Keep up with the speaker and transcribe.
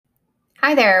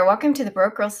Hi there. Welcome to the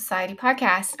Broke Girl Society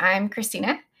podcast. I'm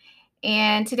Christina.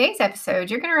 And today's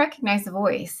episode, you're going to recognize the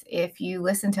voice if you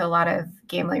listen to a lot of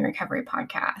gambling recovery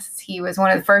podcasts. He was one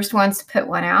of the first ones to put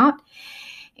one out.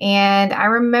 And I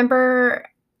remember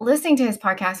listening to his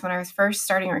podcast when I was first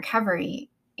starting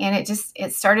recovery. And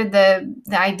it started the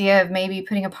idea of maybe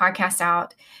putting a podcast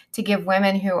out to give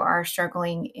women who are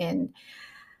struggling in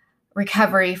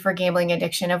recovery for gambling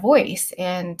addiction a voice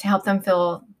and to help them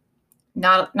feel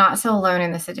not so alone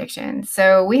in this addiction.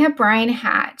 So we have Brian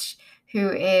Hatch, who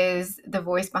is the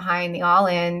voice behind the All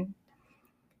In,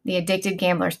 the Addicted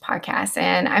Gamblers podcast.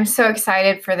 And I'm so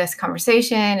excited for this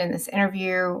conversation and this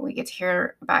interview. We get to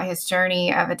hear about his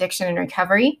journey of addiction and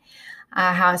recovery,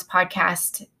 how his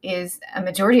podcast is a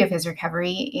majority of his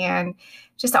recovery, and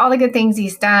just all the good things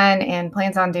he's done and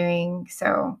plans on doing.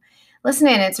 So listen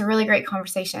in. It's a really great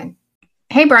conversation.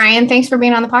 Hey, Brian, thanks for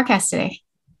being on the podcast today.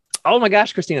 Oh my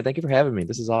gosh, Christina, thank you for having me.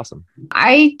 This is awesome.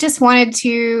 I just wanted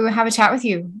to have a chat with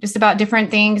you just about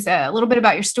different things, a little bit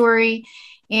about your story,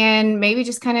 and maybe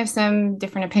just kind of some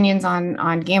different opinions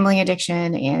on gambling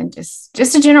addiction and just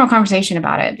a general conversation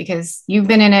about it, because you've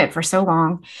been in it for so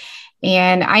long.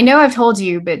 And I know I've told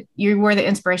you, but you were the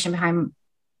inspiration behind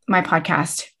my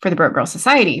podcast for the Broke Girl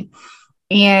Society.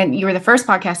 And you were the first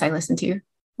podcast I listened to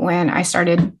when I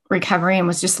started recovery and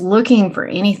was just looking for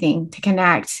anything to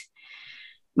connect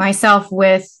myself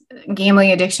with gambling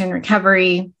addiction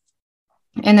recovery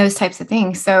and those types of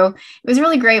things. So it was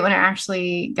really great when I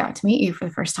actually got to meet you for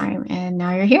the first time, and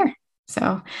now you're here.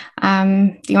 So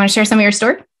do you want to share some of your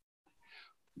story?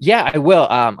 Yeah, I will.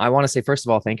 I want to say, first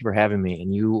of all, thank you for having me.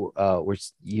 And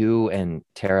you and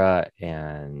Tara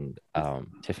and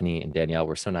Tiffany and Danielle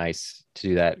were so nice to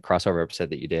do that crossover episode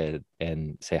that you did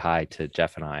and say hi to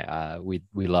Jeff and I. We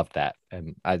loved that.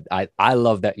 And I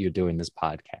love that you're doing this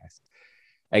podcast.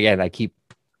 Again,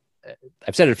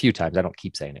 I've said it a few times. I don't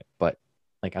keep saying it, but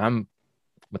like, I'm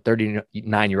a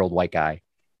 39-year-old white guy.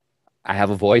 I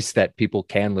have a voice that people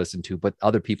can listen to, but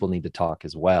other people need to talk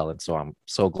as well. And so I'm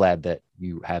so glad that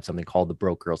you have something called the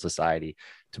Broke Girl Society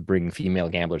to bring female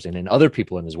gamblers in and other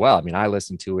people in as well. I mean, I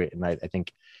listen to it and I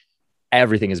think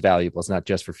everything is valuable. It's not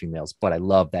just for females, but I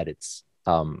love that it's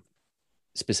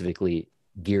specifically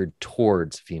geared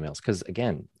towards females. Because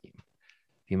again,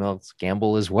 females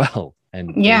gamble as well.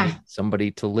 And yeah,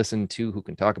 somebody to listen to who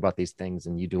can talk about these things,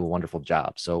 and you do a wonderful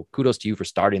job. So kudos to you for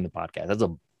starting the podcast.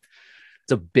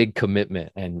 It's a big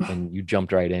commitment, and you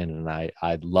jumped right in. And I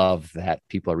love that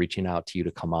people are reaching out to you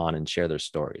to come on and share their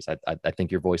stories. I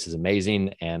think your voice is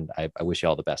amazing, and I wish you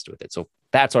all the best with it. So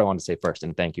that's what I wanted to say first,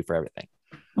 and thank you for everything.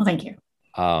 Well, thank you.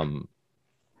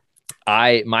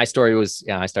 My story was,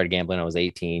 I started gambling when I was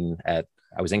 18. I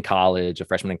was in college, a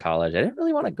freshman in college. I didn't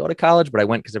really want to go to college, but I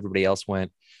went because everybody else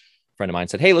went. Friend of mine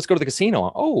said, "Hey, let's go to the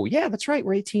casino." Oh yeah, that's right.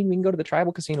 We're 18. We can go to the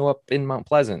tribal casino up in Mount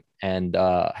Pleasant. And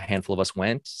a handful of us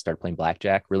went, started playing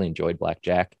blackjack, really enjoyed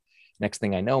blackjack. Next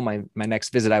thing I know, my next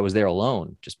visit, I was there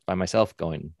alone, just by myself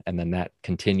going. And then that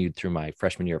continued through my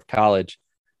freshman year of college.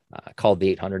 I called the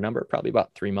 800 number probably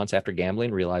about 3 months after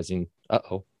gambling, realizing,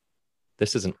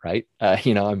 this isn't right.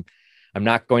 I'm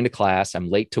not going to class. I'm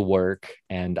late to work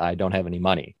and I don't have any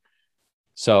money.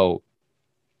 So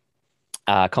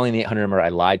calling the 800 number, I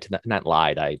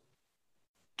I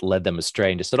led them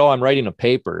astray and just said, I'm writing a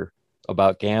paper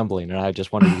about gambling and I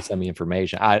just wanted you to send me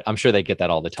information. I'm sure they get that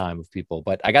all the time with people,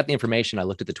 but I got the information. I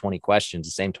looked at the 20 questions,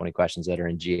 the same 20 questions that are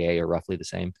in GA are roughly the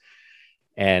same.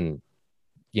 And,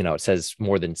 it says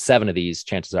more than 7 of these,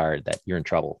 chances are that you're in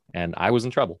trouble. And I was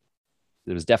in trouble.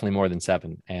 It was definitely more than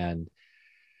 7. And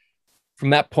from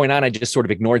that point on, I just sort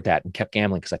of ignored that and kept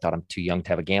gambling because I thought I'm too young to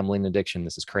have a gambling addiction.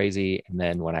 This is crazy. And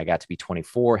then when I got to be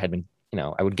 24,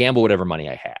 I would gamble whatever money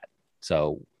I had.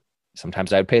 So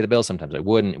sometimes I would pay the bill, sometimes I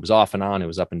wouldn't. It was off and on. It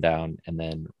was up and down. And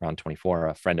then around 24,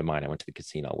 a friend of mine I went to the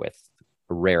casino with,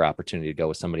 a rare opportunity to go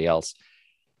with somebody else.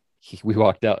 We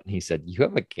walked out and he said, "You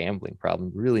have a gambling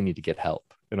problem. You really need to get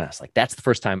help." And I was like, that's the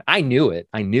first time I knew it,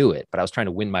 but I was trying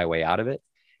to win my way out of it.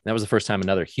 And that was the first time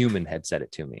another human had said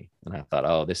it to me. And I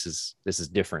thought, this is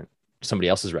different. Somebody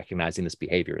else is recognizing this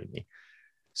behavior in me.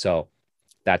 So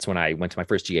that's when I went to my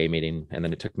first GA meeting. And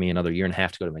then it took me another year and a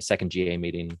half to go to my second GA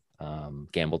meeting,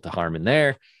 gambled to harm in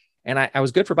there. And I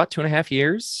was good for about 2.5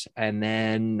 years. And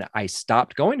then I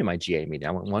stopped going to my GA meeting.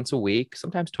 I went once a week,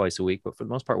 sometimes twice a week, but for the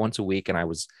most part, once a week. And I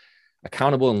was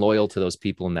accountable and loyal to those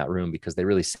people in that room because they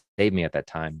really saved me at that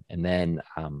time. And then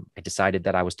I decided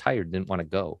that I was tired, didn't want to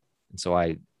go. And so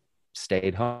I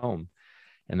stayed home.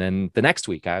 And then the next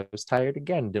week I was tired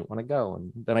again, didn't want to go.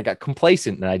 And then I got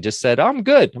complacent and I just said, I'm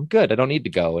good. I don't need to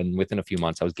go. And within a few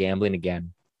months I was gambling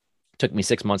again. It took me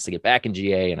 6 months to get back in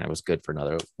GA and I was good for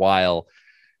another while.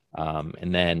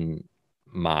 And then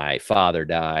my father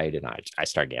died, and I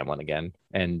started gambling again.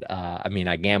 And I mean,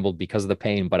 I gambled because of the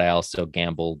pain, but I also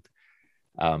gambled,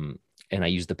 and I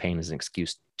used the pain as an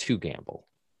excuse to gamble,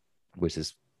 which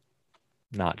is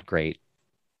not great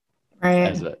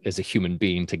Right. as a human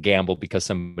being, to gamble because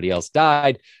somebody else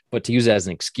died, but to use it as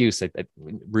an excuse, it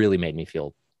really made me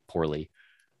feel poorly.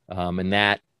 And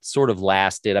that sort of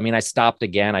lasted. I mean, I stopped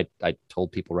again. I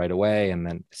told people right away, and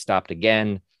then stopped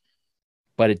again.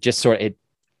 But it just sort of,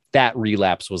 that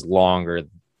relapse was longer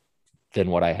than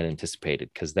what I had anticipated,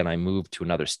 because then I moved to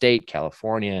another state,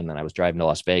 California, and then I was driving to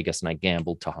Las Vegas, and I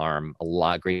gambled to harm,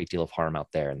 great deal of harm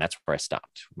out there. And that's where I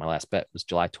stopped. My last bet was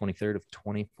July 23rd of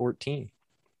 2014.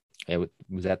 It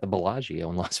was at the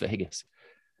Bellagio in Las Vegas.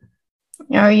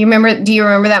 Oh, do you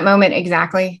remember that moment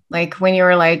exactly? Like when you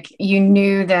were like, you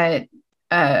knew that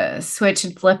switch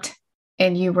had flipped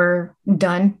and you were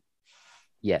done?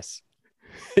 Yes.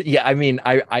 Yeah. I mean,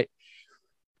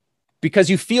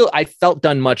 because I felt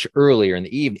done much earlier in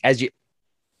the evening.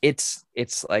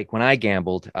 It's like when I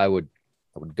gambled, I would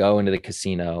go into the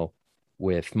casino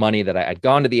with money that I'd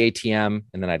gone to the ATM,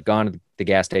 and then I'd gone to the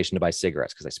gas station to buy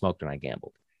cigarettes because I smoked when I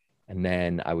gambled. And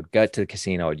then I would get to the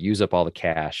casino, I'd use up all the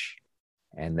cash,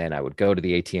 and then I would go to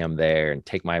the ATM there and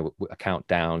take my account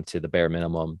down to the bare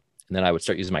minimum. And then I would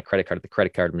start using my credit card at the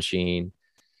credit card machine.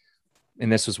 And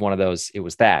this was one of those, it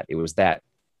was that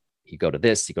you go to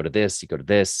this, you go to this, you go to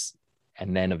this.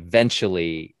 And then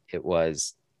eventually it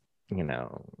was,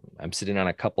 I'm sitting on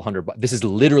a couple hundred bucks. This is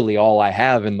literally all I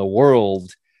have in the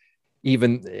world,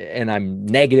 and I'm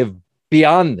negative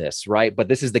beyond this, right? But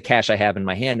this is the cash I have in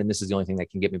my hand, and this is the only thing that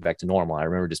can get me back to normal. I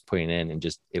remember just putting in, and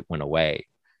just, it went away.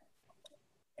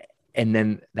 And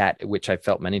then that, which I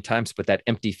felt many times, but that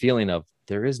empty feeling of,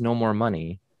 there is no more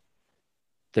money.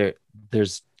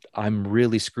 I'm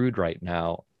really screwed right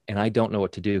now, and I don't know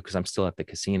what to do because I'm still at the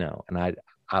casino, and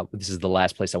this is the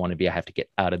last place I want to be. I have to get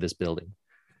out of this building.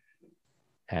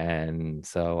 And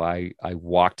so I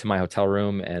walked to my hotel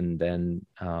room, and then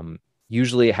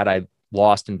usually, had I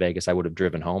lost in Vegas, I would have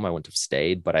driven home. I wouldn't have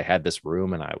stayed, but I had this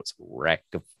room, and I was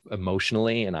wrecked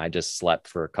emotionally, and I just slept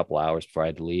for a couple hours before I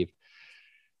had to leave.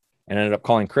 And I ended up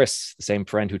calling Chris, the same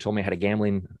friend who told me I had a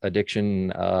gambling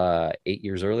addiction 8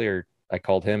 years earlier. I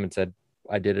called him and said,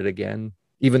 I did it again,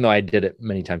 even though I did it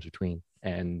many times between.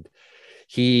 And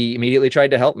he immediately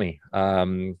tried to help me,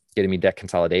 getting me debt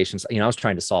consolidations. I was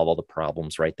trying to solve all the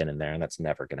problems right then and there, and that's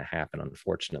never going to happen,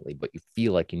 unfortunately, but you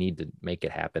feel like you need to make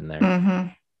it happen there.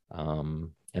 Mm-hmm.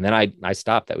 And then I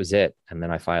stopped. That was it. And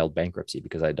then I filed bankruptcy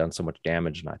because I'd done so much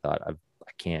damage, and I thought,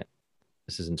 I can't,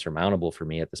 this is insurmountable for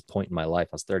me at this point in my life.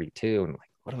 I was 32, and like,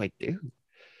 what do I do?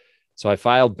 So I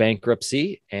filed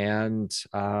bankruptcy, and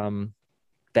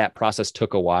that process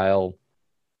took a while.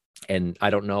 And I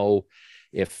don't know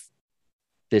if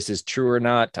this is true or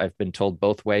not. I've been told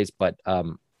both ways, but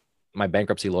my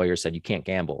bankruptcy lawyer said, you can't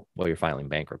gamble while you're filing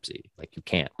bankruptcy. Like, you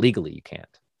can't, legally, you can't.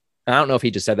 I don't know if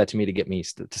he just said that to me to get me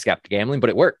to stop gambling, but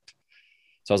it worked.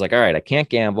 So I was like, all right, I can't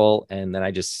gamble. And then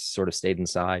I just sort of stayed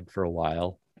inside for a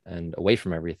while and away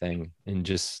from everything, and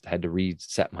just had to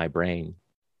reset my brain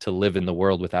to live in the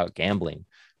world without gambling,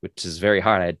 which is very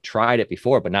hard. I had tried it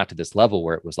before, but not to this level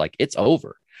where it was like, it's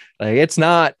over. Like, it's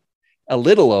not a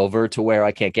little over to where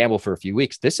I can't gamble for a few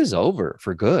weeks. This is over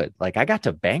for good. Like, I got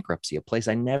to bankruptcy, a place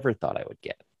I never thought I would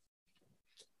get.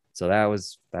 So that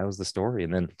was the story.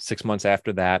 And then 6 months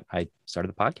after that, I started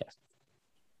the podcast.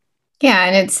 Yeah.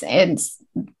 And it's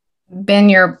been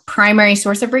your primary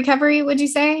source of recovery, would you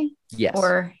say? Yes.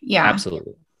 Or yeah.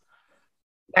 Absolutely.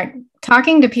 Like,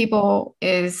 talking to people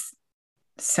is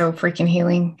so freaking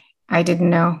healing. I didn't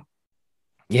know.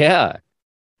 Yeah.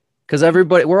 Because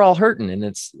we're all hurting. And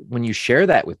it's when you share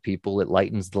that with people, it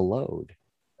lightens the load.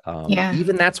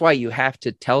 Even that's why you have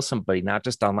to tell somebody, not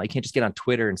just online. You can't just get on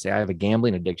Twitter and say, I have a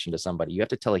gambling addiction to somebody. You have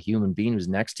to tell a human being who's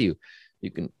next to you,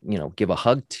 you can, give a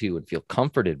hug to and feel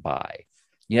comforted by.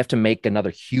 You have to make another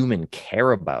human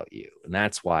care about you. And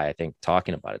that's why I think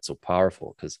talking about it's so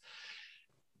powerful, because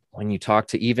when you talk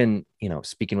to even,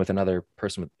 speaking with another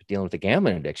person dealing with a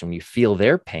gambling addiction, when you feel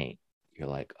their pain, you're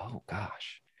like, oh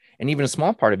gosh. And even a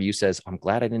small part of you says, I'm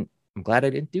glad I didn't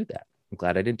do that. I'm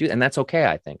glad I didn't do that. And that's okay.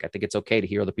 I think it's okay to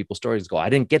hear other people's stories, go, I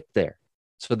didn't get there.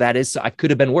 So I could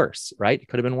have been worse, right? It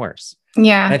could have been worse.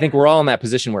 Yeah. And I think we're all in that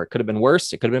position where it could have been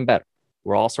worse. It could have been better.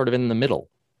 We're all sort of in the middle.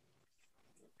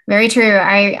 Very true.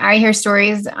 I hear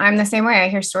stories. I'm the same way. I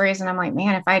hear stories and I'm like,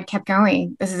 man, if I had kept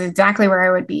going, this is exactly where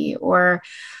I would be. Or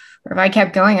if I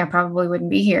kept going, I probably wouldn't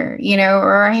be here,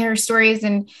 or I hear stories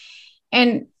and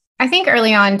I think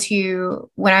early on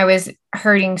too, when I was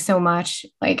hurting so much,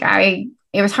 like I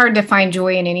it was hard to find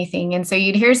joy in anything. And so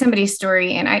you'd hear somebody's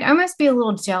story and I'd almost be a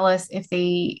little jealous if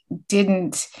they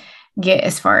didn't get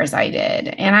as far as I did.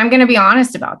 And I'm going to be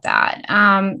honest about that.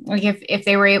 Like if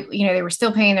they were, they were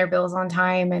still paying their bills on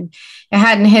time and it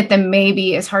hadn't hit them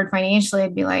maybe as hard financially,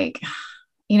 I'd be like,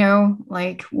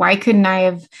 like, why couldn't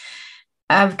I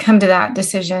have come to that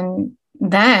decision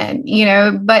then,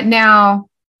 but now,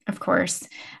 of course,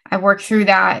 I worked through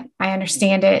that. I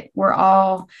understand it.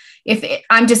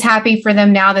 I'm just happy for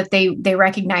them now that they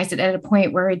recognized it at a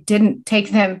point where it didn't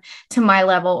take them to my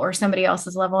level or somebody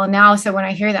else's level. And now, so when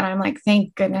I hear that, I'm like,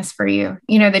 thank goodness for you,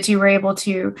 that you were able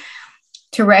to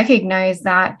recognize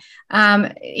that.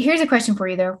 Here's a question for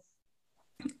you though.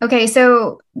 Okay.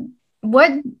 So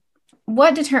what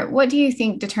do you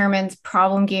think determines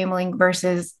problem gambling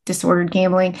versus disordered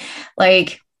gambling?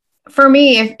 Like, for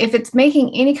me, if it's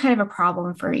making any kind of a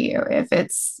problem for you, if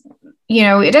it's,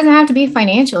 it doesn't have to be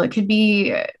financial. It could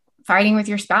be fighting with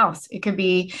your spouse. It could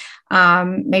be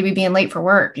maybe being late for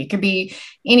work. It could be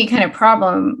any kind of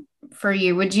problem for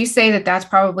you. Would you say that that's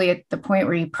probably at the point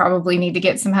where you probably need to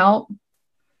get some help?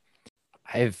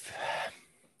 I've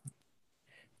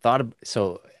thought of,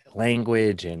 so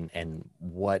language and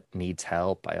what needs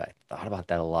help. I thought about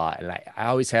that a lot. And I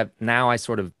always have, now I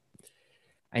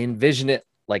envision it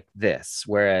like this,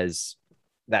 whereas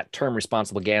that term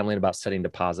responsible gambling about setting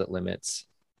deposit limits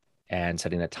and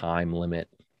setting a time limit,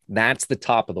 that's the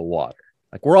top of the water.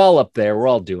 Like we're all up there. We're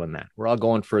all doing that. We're all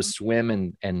going for a swim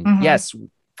and Mm-hmm. Yes, of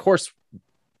course,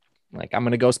 like I'm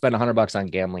going to go spend $100 on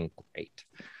gambling. Great.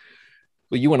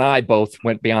 Well, you and I both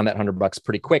went beyond that $100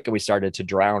 pretty quick and we started to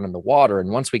drown in the water. And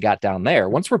once we got down there,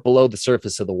 once we're below the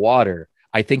surface of the water,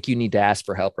 I think you need to ask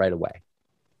for help right away.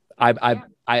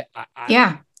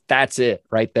 Yeah. That's it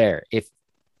right there.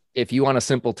 If you want a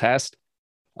simple test,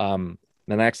 the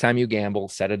next time you gamble,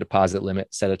 set a deposit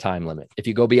limit, set a time limit. If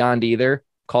you go beyond either,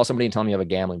 call somebody and tell them you have a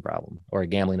gambling problem or a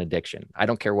gambling addiction. I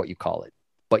don't care what you call it,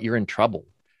 but you're in trouble.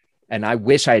 And I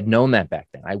wish I had known that back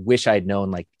then. I wish I had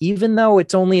known, like, even though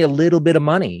it's only a little bit of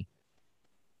money,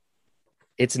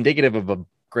 it's indicative of a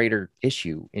greater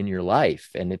issue in your life.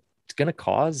 And it's going to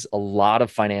cause a lot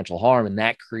of financial harm. And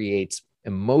that creates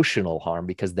emotional harm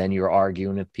because then you're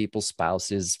arguing with people's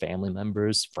spouses, family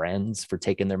members, friends for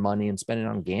taking their money and spending it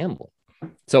on gambling.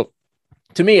 So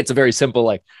to me, it's a very simple,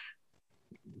 like,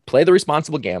 play the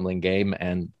responsible gambling game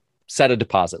and set a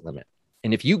deposit limit.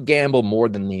 And if you gamble more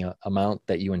than the amount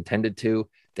that you intended to,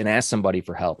 then ask somebody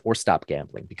for help or stop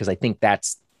gambling, because I think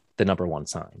that's the number one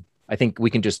sign. I think we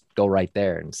can just go right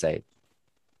there and say,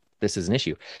 this is an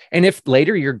issue. And if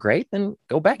later you're great, then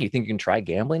go back. You think you can try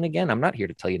gambling again? I'm not here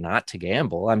to tell you not to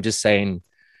gamble. I'm just saying,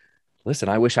 listen,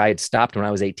 I wish I had stopped when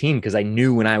I was 18 because I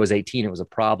knew when I was 18 it was a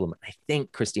problem. I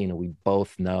think, Christina, we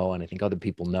both know, and I think other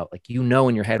people know, like, you know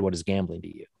in your head what is gambling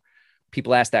to you.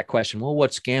 People ask that question, well,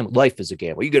 what's gambling? Life is a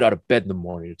gamble. You get out of bed in the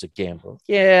morning, it's a gamble.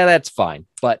 Yeah, that's fine.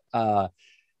 But I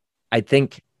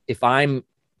think if I'm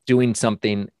doing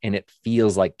something and it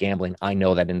feels like gambling, I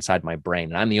know that inside my brain,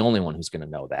 and I'm the only one who's going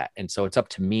to know that. And so it's up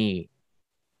to me.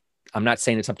 I'm not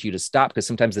saying it's up to you to stop, because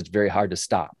sometimes it's very hard to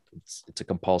stop. It's a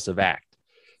compulsive act,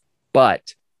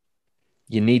 but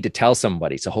you need to tell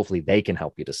somebody. So hopefully they can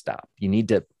help you to stop. You need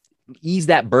to ease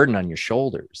that burden on your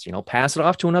shoulders, pass it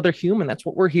off to another human. That's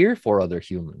what we're here for, other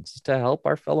humans, to help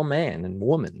our fellow man and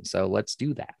woman. So let's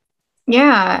do that.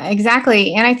 Yeah,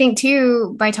 exactly. And I think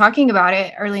too, by talking about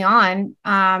it early on,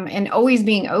 and always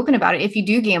being open about it, if you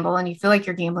do gamble and you feel like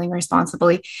you're gambling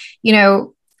responsibly,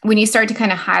 when you start to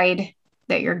kind of hide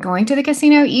that you're going to the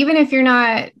casino, even if you're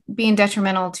not being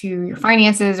detrimental to your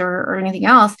finances or anything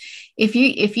else, if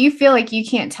you feel like you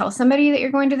can't tell somebody that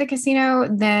you're going to the casino,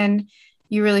 then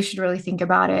you really should think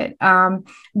about it.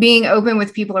 Being open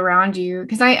with people around you.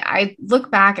 Because I look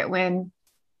back at when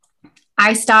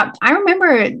I stopped. I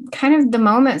remember kind of the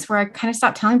moments where I kind of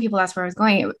stopped telling people that's where I was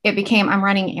going. It became, I'm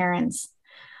running errands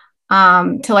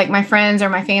to like my friends or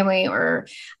my family, or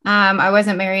I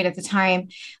wasn't married at the time.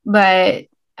 But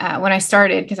when I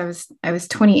started, because I was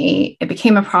 28, it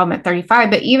became a problem at 35.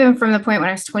 But even from the point when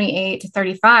I was 28 to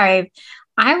 35,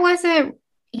 I wasn't,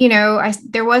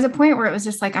 there was a point where it was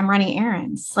just like, I'm running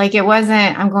errands. Like, it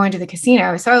wasn't, I'm going to the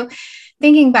casino. So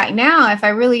thinking back now, if I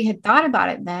really had thought about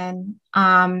it then,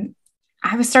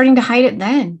 I was starting to hide it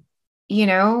then,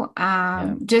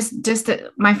 just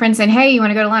my friend said, hey, you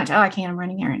want to go to lunch? Oh, I can't, I'm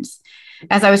running errands,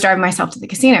 as I was driving myself to the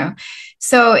casino.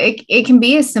 So it can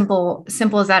be as simple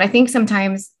as that. I think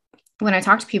sometimes when I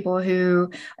talk to people who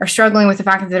are struggling with the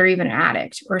fact that they're even an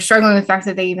addict, or struggling with the fact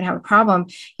that they even have a problem,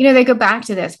 they go back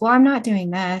to this. Well, I'm not doing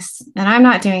this and I'm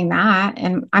not doing that,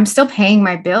 and I'm still paying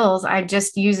my bills. I'm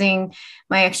just using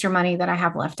my extra money that I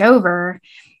have left over.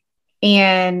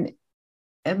 And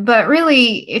but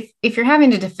really, if you're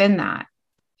having to defend that,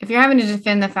 if you're having to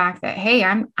defend the fact that, hey,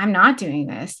 I'm not doing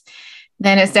this,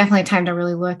 then it's definitely time to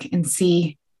really look and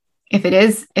see if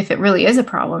it really is a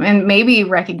problem, and maybe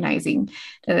recognizing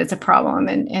that it's a problem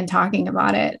and talking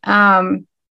about it.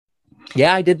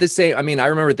 Yeah, I did the same. I mean, I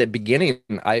remember at the beginning,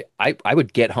 I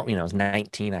would get home, I was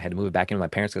 19. I had to move back in with my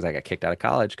parents because I got kicked out of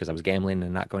college because I was gambling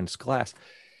and not going to class.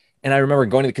 And I remember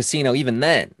going to the casino even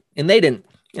then, and they didn't,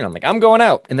 I'm like, I'm going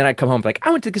out. And then I'd come home like,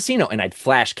 I went to the casino, and I'd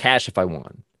flash cash if I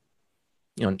won.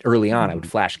 Early on, I would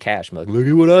flash cash and be like, look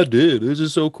at what I did. This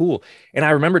is so cool. And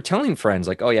I remember telling friends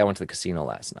like, oh yeah, I went to the casino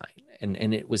last night.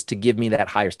 And it was to give me that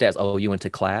higher status. Oh, you went to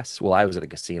class? Well, I was at a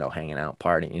casino hanging out,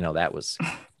 partying. That was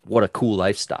what a cool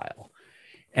lifestyle.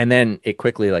 And then it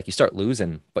quickly, like, you start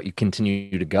losing, but you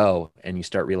continue to go and you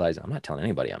start realizing, I'm not telling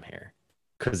anybody I'm here.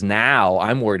 Because now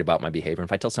I'm worried about my behavior. And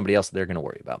if I tell somebody else, they're going to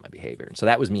worry about my behavior. And so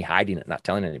that was me hiding it, not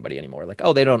telling anybody anymore. Like,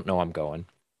 oh, they don't know I'm going.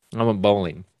 I'm a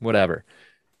bowling, whatever,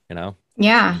 you know?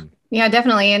 Yeah. Yeah,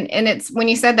 definitely. And it's when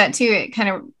you said that too, it kind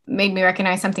of made me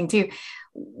recognize something too.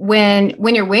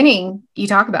 When you're winning, you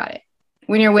talk about it.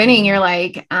 When you're winning, you're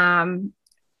like,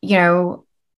 you know,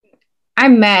 I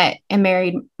met and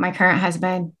married my current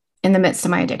husband in the midst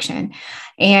of my addiction.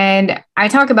 And I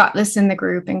talk about this in the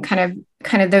group and kind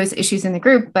of those issues in the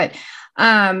group, but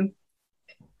and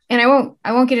I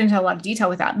won't get into a lot of detail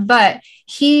with that, but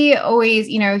he always,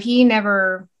 he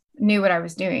never knew what I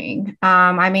was doing.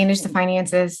 I managed the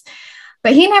finances,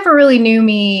 but he never really knew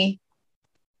me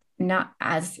not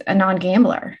as a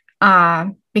non-gambler,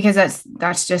 because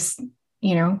that's just,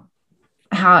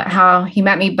 how he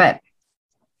met me. But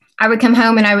I would come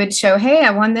home and I would show, hey,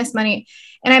 I won this money.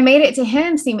 And I made it to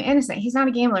him seem innocent. He's not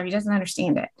a gambler. He doesn't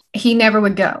understand it. He never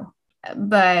would go.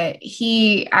 But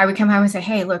I would come home and say,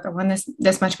 hey, look, I won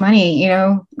this much money,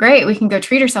 great. We can go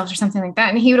treat ourselves or something like that.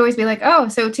 And he would always be like, oh,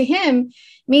 so to him,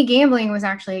 me gambling was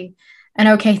actually an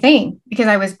okay thing because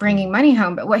I was bringing money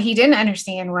home. But what he didn't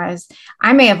understand was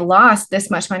I may have lost this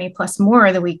much money plus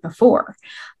more the week before.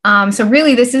 So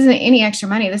really, this isn't any extra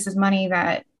money. This is money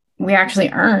that we actually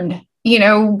earned,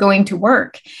 going to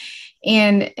work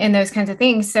and those kinds of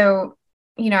things. So,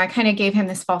 I kind of gave him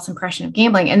this false impression of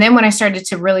gambling. And then when I started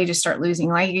to really just start losing,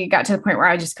 like it got to the point where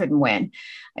I just couldn't win.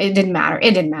 It didn't matter.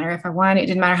 It didn't matter if I won. It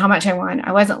didn't matter how much I won.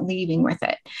 I wasn't leaving with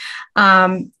it.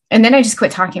 And then I just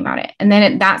quit talking about it. And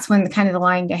then that's when the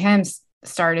lying to him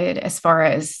started, as far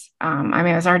as,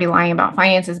 I was already lying about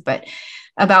finances, but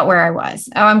about where I was.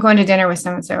 Oh, I'm going to dinner with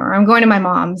so-and-so, or I'm going to my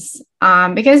mom's,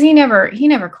 because he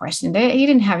never questioned it. He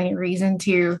didn't have any reason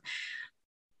to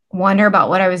wonder about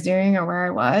what I was doing or where I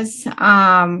was.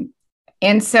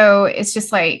 And so it's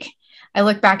just like, I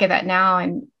look back at that now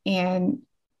and,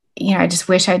 I just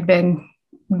wish I'd been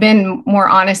more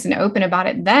honest and open about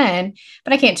it then,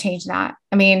 but I can't change that.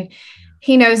 I mean,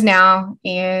 he knows now,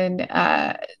 and,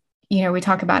 we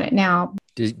talk about it now.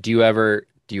 Do you ever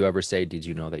say, did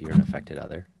you know that you're an affected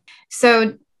other?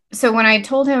 So when I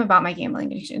told him about my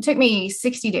gambling addiction, it took me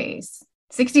 60 days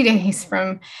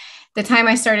from the time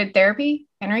I started therapy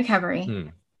and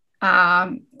recovery,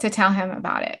 to tell him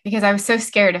about it, because I was so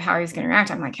scared of how he was going to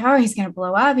react. I'm like, oh, he's going to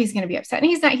blow up. He's going to be upset. And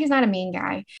he's not a mean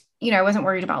guy. I wasn't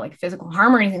worried about like physical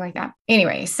harm or anything like that.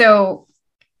 Anyway, so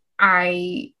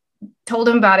I told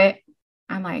him about it.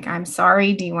 I'm like, I'm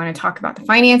sorry. Do you want to talk about the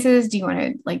finances? Do you want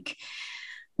to like,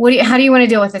 how do you want to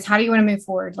deal with this? How do you want to move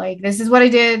forward? Like, this is what I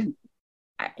did.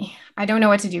 I don't know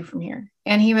what to do from here.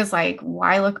 And he was like,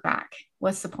 why look back?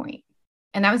 What's the point?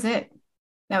 And that was it.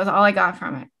 That was all I got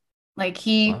from it. Like,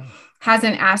 he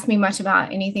hasn't asked me much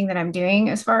about anything that I'm doing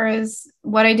as far as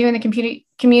what I do in the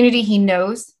community. He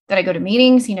knows that I go to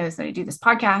meetings. He knows that I do this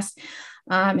podcast.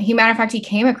 Matter of fact, he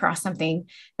came across something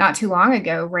not too long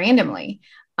ago, randomly,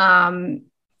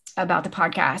 about the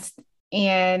podcast.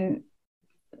 And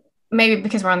maybe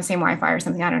because we're on the same Wi-Fi or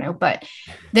something, I don't know. But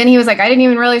then he was like, I didn't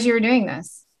even realize you were doing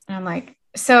this. And I'm like,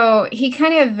 so he's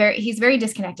very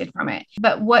disconnected from it.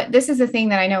 But this is the thing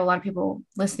that I know a lot of people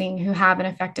listening who have an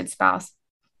affected spouse.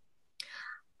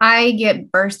 I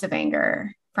get bursts of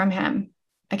anger from him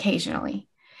occasionally.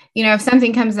 If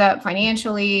something comes up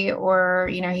financially, or,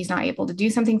 he's not able to do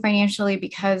something financially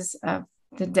because of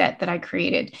the debt that I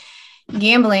created,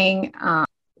 gambling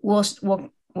will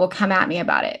come at me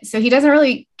about it. So he doesn't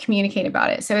really communicate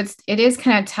about it. So it is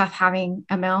kind of tough having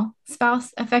a male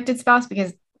affected spouse,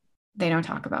 because they don't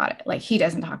talk about it. Like, he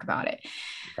doesn't talk about it.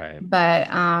 Right. But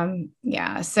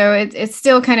yeah, so it's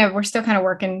still we're still kind of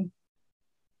working,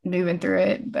 moving through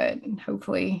it, but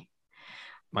hopefully.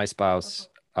 My spouse,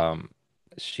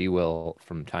 she will,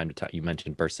 from time to time, you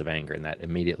mentioned bursts of anger, and that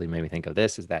immediately made me think of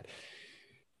this, is that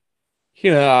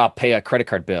I'll pay a credit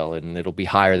card bill and it'll be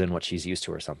higher than what she's used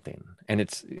to or something. And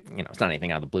it's, it's not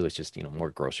anything out of the blue. It's just, more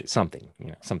groceries, something,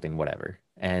 something, whatever.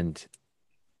 And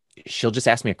she'll just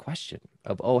ask me a question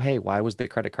of, oh, hey, why was the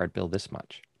credit card bill this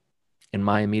much? And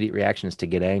my immediate reaction is to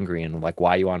get angry and like,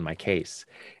 why are you on my case?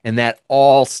 And that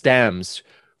all stems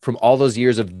from all those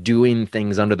years of doing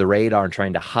things under the radar and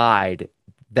trying to hide,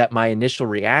 that my initial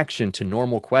reaction to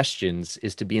normal questions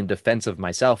is to be in defense of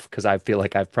myself because I feel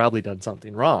like I've probably done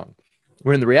something wrong.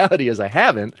 Where in the reality is I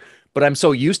haven't, but I'm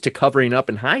so used to covering up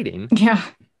and hiding. Yeah.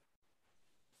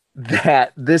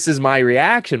 That this is my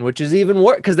reaction, which is even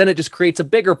worse because then it just creates a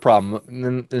bigger problem.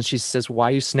 And then she says, why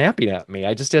are you snapping at me?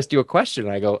 I just asked you a question.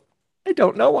 And I go, I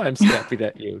don't know why I'm snapping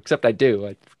at you, except I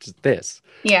do. Just this.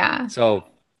 Yeah. So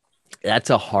that's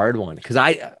a hard one because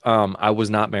I was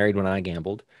not married when I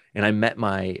gambled, and I met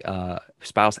my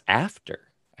spouse after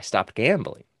I stopped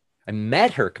gambling. I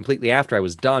met her completely after I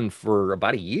was done for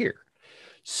about a year.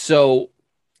 So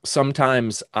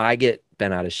sometimes I get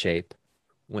bent out of shape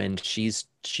when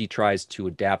she tries to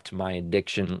adapt my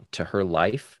addiction to her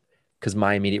life because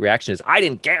my immediate reaction is, I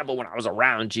didn't gamble when I was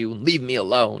around you. Leave me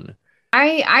alone.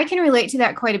 I can relate to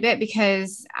that quite a bit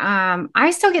because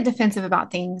I still get defensive about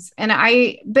things.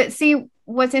 But see,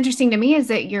 what's interesting to me is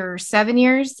that you're 7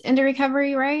 years into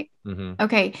recovery, right? Mm-hmm.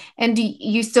 Okay. And do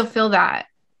you still feel that,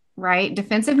 right?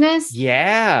 Defensiveness?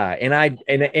 Yeah.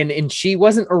 And she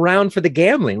wasn't around for the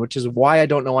gambling, which is why I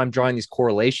don't know. I'm drawing these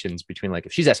correlations between, like,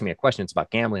 if she's asking me a question, it's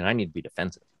about gambling, I need to be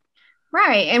defensive.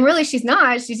 Right. And really, she's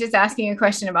not. She's just asking a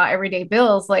question about everyday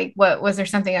bills. Like, what was there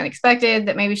something unexpected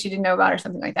that maybe she didn't know about or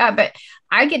something like that? But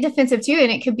I get defensive too. And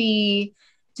it could be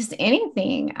just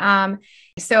anything.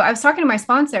 So I was talking to my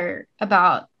sponsor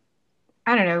about,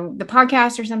 I don't know, the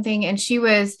podcast or something. And she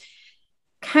was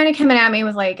kind of coming at me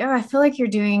with like, oh, I feel like you're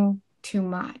doing too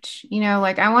much.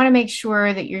 Like I want to make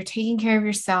sure that you're taking care of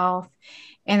yourself.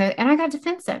 And I got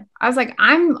defensive. I was like,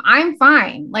 I'm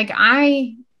fine.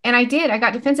 And I did. I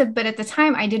got defensive, but at the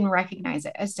time I didn't recognize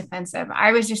it as defensive.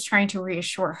 I was just trying to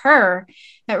reassure her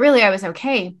that really I was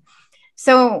okay.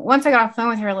 So once I got off the phone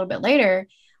with her a little bit later,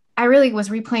 I really was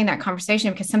replaying that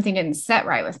conversation because something didn't set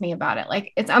right with me about it.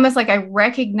 Like it's almost like I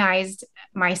recognized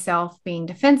myself being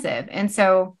defensive. And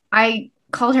so I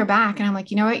called her back and I'm like,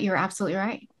 you know what? You're absolutely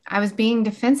right. I was being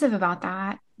defensive about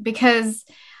that because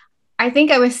I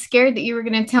think I was scared that you were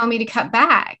going to tell me to cut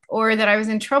back or that I was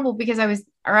in trouble because I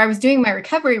was doing my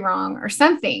recovery wrong or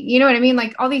something. You know what I mean?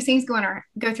 Like all these things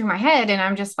go through my head. And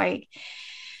I'm just like,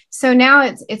 so now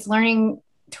it's learning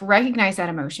to recognize that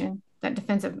emotion, that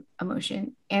defensive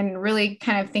emotion, and really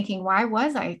kind of thinking, why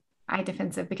was I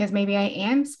defensive? Because maybe I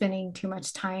am spending too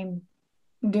much time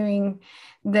doing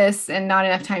this and not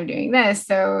enough time doing this.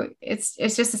 So it's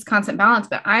just this constant balance,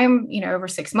 but I'm, over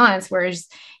 6 months, whereas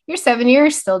you're 7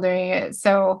 years still doing it.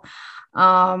 So,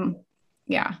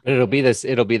 yeah, It'll be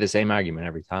the same argument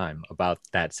every time about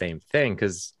that same thing.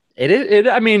 Cause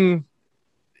I mean,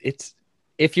 it's,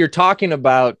 if you're talking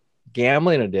about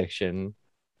gambling addiction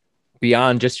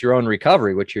beyond just your own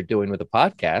recovery, which you're doing with a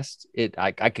podcast,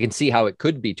 I can see how it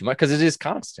could be too much because it is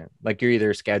constant. Like you're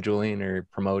either scheduling or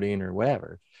promoting or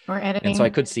whatever. Or editing. And so I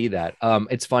could see that.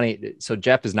 It's funny. So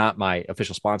Jeff is not my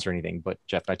official sponsor or anything, but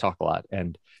Jeff and I talk a lot.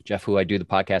 And Jeff, who I do the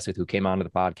podcast with, who came onto the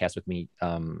podcast with me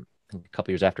a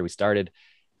couple years after we started,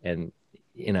 and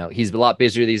he's a lot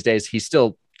busier these days. He's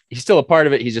still a part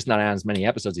of it. He's just not on as many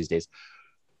episodes these days.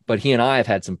 But he and I have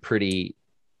had some pretty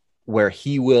where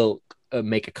he will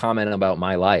make a comment about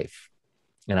my life,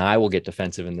 and I will get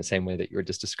defensive in the same way that you were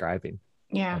just describing.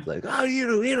 Yeah. Like, oh,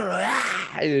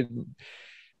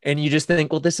 and you just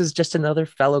think, well, this is just another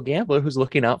fellow gambler who's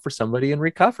looking out for somebody in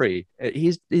recovery.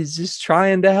 He's just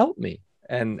trying to help me.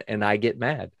 And I get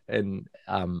mad. And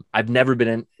I've never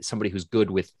been somebody who's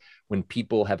good with when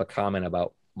people have a comment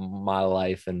about my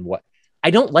life and what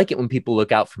I don't like it when people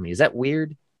look out for me. Is that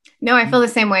weird? No, I feel the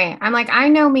same way. I'm like, I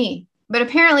know me, but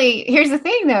apparently here's the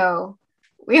thing though.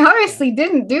 We obviously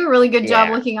didn't do a really good job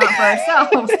looking out for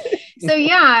ourselves. So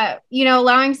yeah,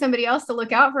 allowing somebody else to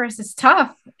look out for us is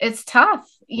tough. It's tough,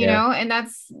 and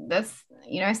that's,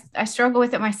 I struggle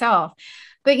with it myself.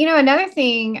 But, another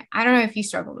thing, I don't know if you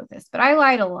struggled with this, but I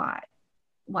lied a lot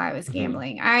while I was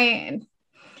gambling. I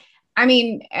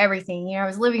mean, everything, I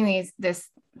was living this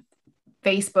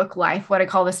Facebook life, what I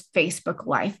call this Facebook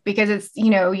life, because it's,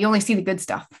 you only see the good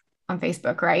stuff on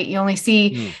Facebook, right? You only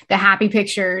see the happy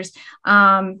pictures.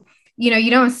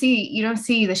 You don't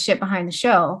see the shit behind the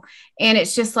show. And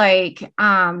it's just like,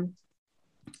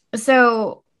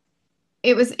 so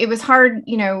it was hard,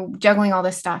 juggling all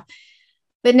this stuff.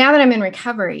 But now that I'm in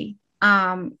recovery,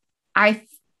 I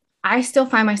I still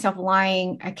find myself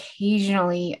lying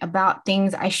occasionally about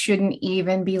things I shouldn't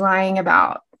even be lying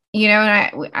about.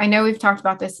 And I know we've talked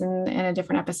about this in a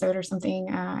different episode or something,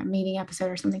 meeting episode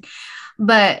or something,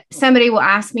 but somebody will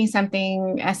ask me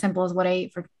something as simple as what I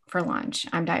ate for lunch.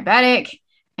 I'm diabetic.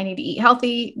 I need to eat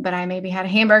healthy, but I maybe had a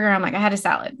hamburger. I'm like, I had a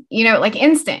salad, like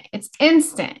instant. It's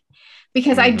instant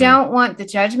because I don't want the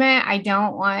judgment. I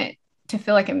don't want to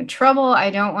feel like I'm in trouble. I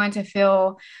don't want to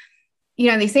feel,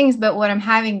 these things. But what I'm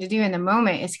having to do in the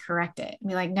moment is correct it.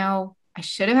 Be like, no, I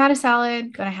should have had a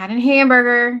salad, but I had a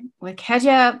hamburger with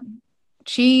ketchup,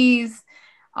 cheese,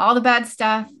 all the bad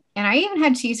stuff. And I even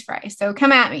had cheese fries. So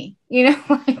come at me,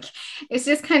 like it's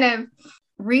just kind of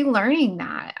relearning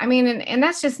that. I mean, and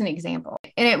that's just an example.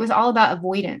 And it was all about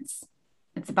avoidance.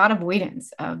 It's about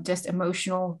avoidance of just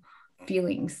emotional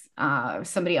feelings,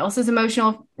 somebody else's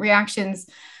emotional reactions,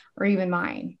 or even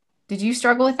mine. Did you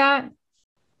struggle with that?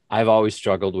 I've always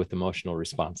struggled with emotional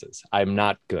responses. I'm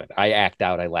not good. I act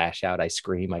out, I lash out, I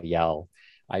scream, I yell,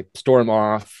 I storm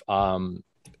off.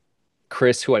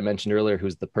 Chris, who I mentioned earlier,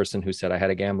 who's the person who said I had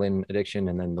a gambling addiction,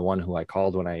 and then the one who I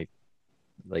called when I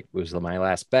was my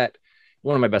last bet,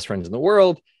 one of my best friends in the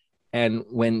world. And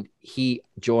when he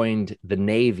joined the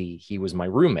Navy, he was my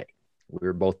roommate. We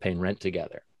were both paying rent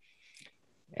together.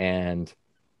 And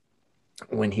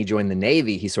when he joined the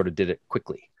Navy, he sort of did it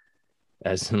quickly.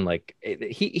 As in, like,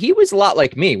 he was a lot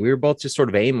like me. We were both just sort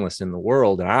of aimless in the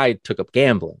world, and I took up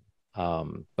gambling.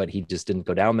 But he just didn't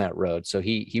go down that road. So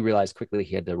he realized quickly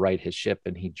he had to right his ship,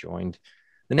 and he joined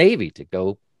the Navy to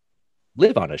go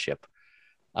live on a ship.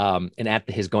 And at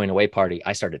his going away party,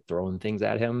 I started throwing things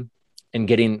at him and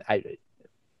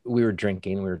we were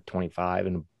drinking, we were 25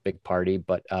 and a big party,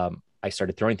 but I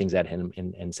started throwing things at him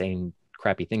and saying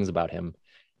crappy things about him.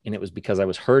 And it was because I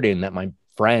was hurting that my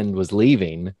friend was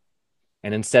leaving.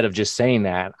 And instead of just saying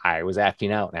that, I was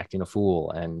acting out and acting a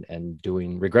fool and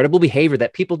doing regrettable behavior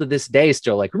that people to this day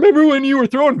still like, remember when you were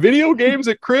throwing video games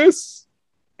at Chris?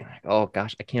 And I'm like, oh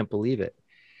gosh, I can't believe it.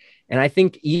 And I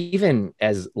think even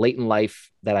as late in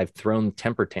life that I've thrown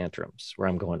temper tantrums where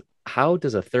I'm going, how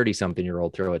does a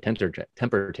 30-something-year-old throw a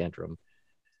temper tantrum?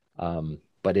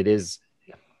 But it's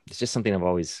just something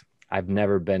I've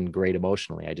never been great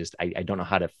emotionally. I don't know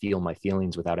how to feel my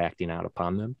feelings without acting out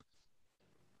upon them.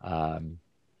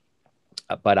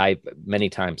 But many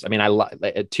times, I mean,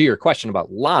 to your question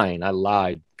about lying, I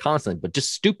lied constantly, but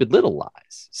just stupid little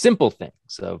lies, simple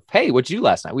things of, hey, what'd you do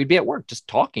last night? We'd be at work just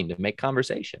talking to make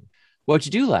conversation. What'd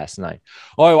you do last night?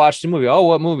 Oh, I watched a movie. Oh,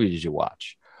 what movie did you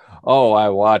watch? Oh, I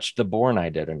watched The Bourne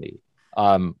Identity.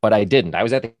 But I didn't. I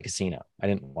was at the casino. I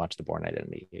didn't watch The Bourne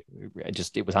Identity.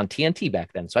 It was on TNT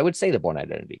back then. So I would say The Bourne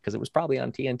Identity because it was probably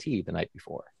on TNT the night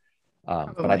before.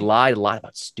 But I lied a lot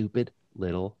about stupid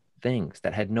little things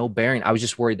that had no bearing. I was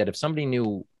just worried that if somebody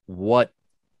knew what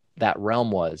that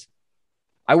realm was.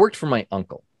 I worked for my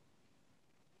uncle.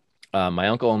 My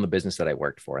uncle owned the business that I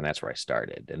worked for, and that's where I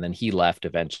started. And then he left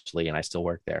eventually, and I still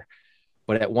work there.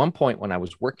 But at one point when I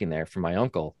was working there for my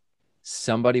uncle,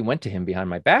 somebody went to him behind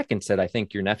my back and said, I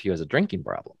think your nephew has a drinking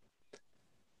problem.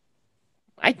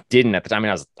 I didn't at the time. I mean,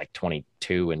 I was like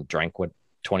 22 and drank what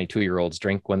 22-year-olds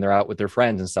drink when they're out with their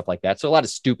friends and stuff like that. So a lot of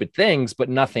stupid things, but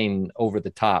nothing over the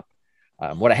top.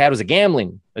 What I had was a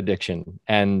gambling addiction,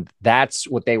 and that's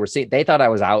what they were seeing. They thought I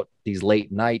was out these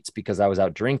late nights because I was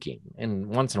out drinking. And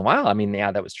once in a while, I mean,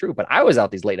 yeah, that was true, but I was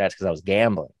out these late nights because I was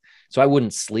gambling. So I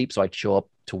wouldn't sleep. So I'd show up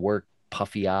to work,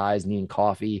 puffy eyes, needing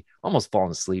coffee, almost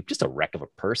falling asleep, just a wreck of a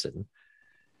person.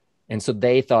 And so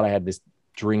they thought I had this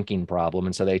drinking problem.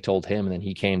 And so they told him, and then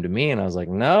he came to me, and I was like,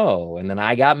 no. And then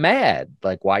I got mad.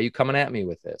 Like, why are you coming at me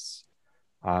with this?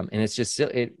 And it's just,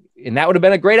 and that would have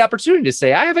been a great opportunity to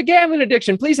say, I have a gambling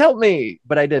addiction, please help me.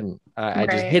 But I didn't. I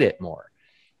just hid it more.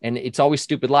 And it's always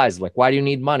stupid lies. Like, why do you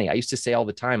need money? I used to say all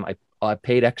the time, I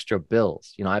paid extra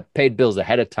bills. You know, I paid bills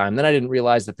ahead of time. Then I didn't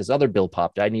realize that this other bill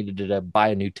popped. I needed to buy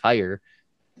a new tire.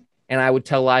 And I would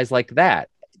tell lies like that.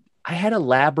 I had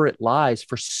elaborate lies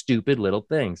for stupid little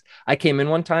things. I came in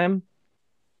one time.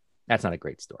 That's not a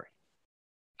great story.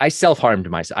 I self-harmed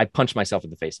myself. I punched myself in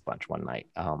the face a bunch one night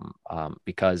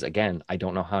because, again, I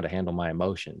don't know how to handle my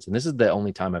emotions. And this is the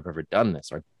only time I've ever done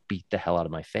this, or I beat the hell out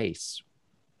of my face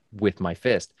with my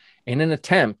fist in an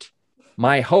attempt.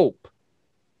 My hope,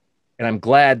 and I'm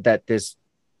glad that this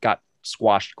got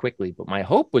squashed quickly, but my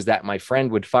hope was that my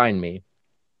friend would find me.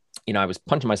 You know, I was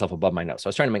punching myself above my nose. So I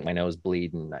was trying to make my nose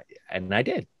bleed, and I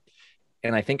did.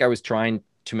 And I think I was trying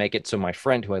to make it so my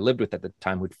friend who I lived with at the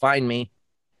time would find me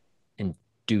and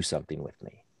do something with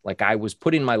me. Like, I was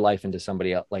putting my life into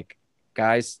somebody else. Like,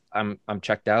 guys, I'm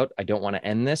checked out. I don't want to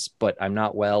end this, but I'm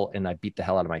not well. And I beat the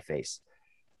hell out of my face.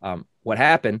 What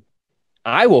happened?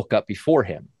 I woke up before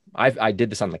him. I did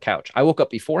this on the couch. I woke up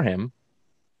before him,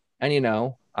 and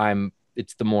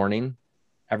it's the morning.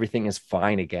 Everything is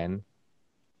fine again.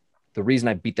 The reason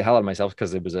I beat the hell out of myself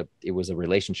because it was a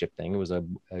relationship thing. It was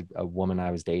a woman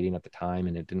I was dating at the time,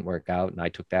 and it didn't work out. And I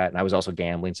took that, and I was also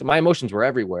gambling. So my emotions were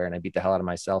everywhere, and I beat the hell out of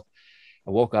myself. I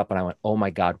woke up and I went, oh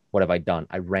my God, what have I done?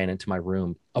 I ran into my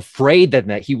room, afraid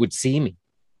that he would see me.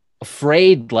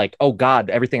 Afraid, like, oh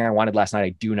God, everything I wanted last night, I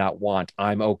do not want.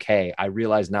 I'm okay. I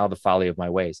realize now the folly of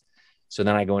my ways. So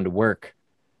then I go into work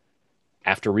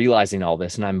after realizing all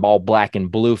this, and I'm all black and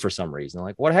blue for some reason. I'm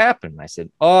like, what happened? And I said,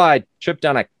 oh, I tripped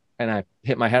on and I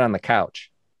hit my head on the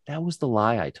couch. That was the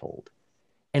lie I told.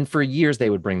 And for years, they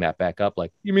would bring that back up.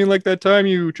 Like, you mean like that time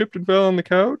you tripped and fell on the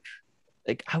couch?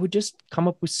 Like, I would just come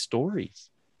up with stories.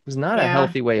 It was not a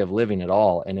healthy way of living at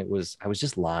all. And I was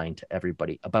just lying to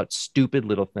everybody about stupid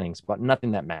little things, about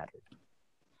nothing that mattered.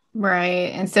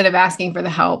 Right. Instead of asking for the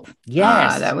help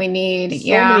that we need.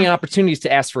 So many opportunities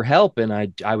to ask for help.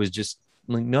 And I was just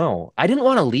like, no, I didn't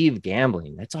want to leave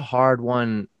gambling. That's a hard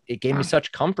one. It gave me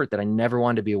such comfort that I never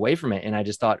wanted to be away from it. And I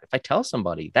just thought, if I tell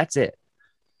somebody, that's it.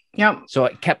 Yep. So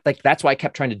that's why I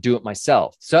kept trying to do it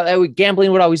myself. So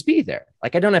gambling would always be there.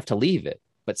 Like, I don't have to leave it.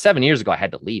 But 7 years ago, I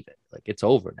had to leave it. Like, it's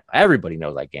over now. Everybody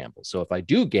knows I gamble. So if I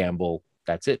do gamble,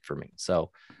 that's it for me.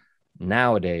 So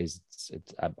nowadays,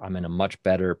 I'm in a much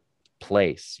better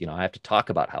place. I have to talk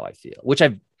about how I feel, which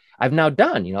I've now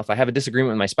done. If I have a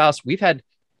disagreement with my spouse,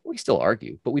 we still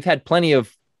argue, but we've had plenty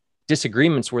of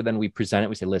disagreements where then we present it.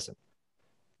 We say, listen,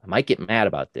 I might get mad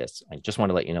about this. I just want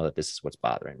to let you know that this is what's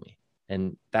bothering me.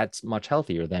 And that's much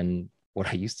healthier than what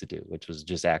I used to do, which was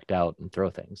just act out and throw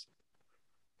things.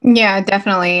 Yeah,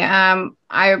 definitely.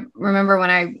 I remember when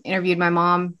I interviewed my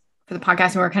mom for the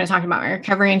podcast and we were kind of talking about my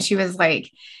recovery, and she was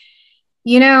like,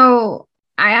 I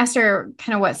asked her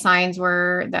kind of what signs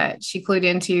were that she clued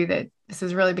into that this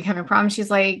was really becoming a problem. She's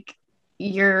like,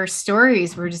 your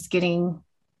stories were just getting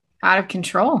out of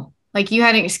control. Like, you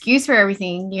had an excuse for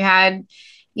everything. You had, and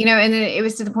then it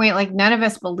was to the point, like, none of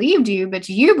us believed you, but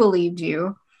you believed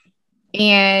you.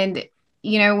 And,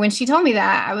 when she told me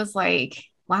that, I was like,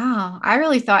 wow, I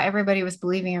really thought everybody was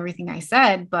believing everything I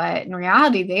said, but in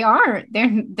reality, they aren't.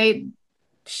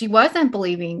 She wasn't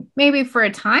believing, maybe for a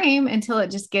time, until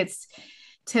it just gets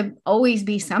to always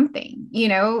be something.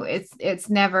 It's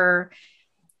never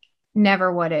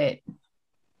what it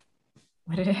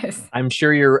is. I'm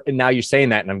sure you're saying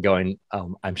that, and I'm going,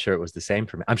 I'm sure it was the same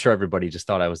for me. I'm sure everybody just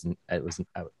thought I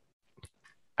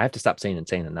have to stop saying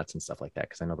insane and nuts and stuff like that,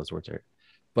 because I know those words are,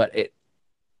 but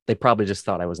they probably just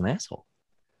thought I was an asshole.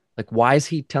 Like, why is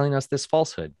he telling us this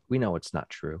falsehood? We know it's not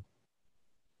true.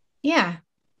 Yeah.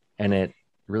 And it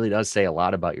really does say a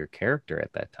lot about your character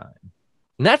at that time.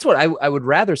 And that's what I would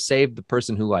rather save the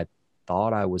person who I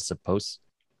thought I was supposed.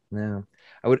 No,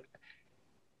 I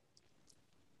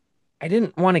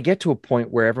didn't want to get to a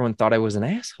point where everyone thought I was an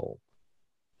asshole.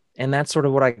 And that's sort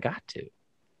of what I got to.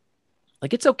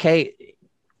 Like, it's okay.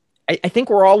 I think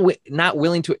we're all not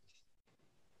willing to.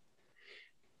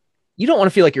 You don't want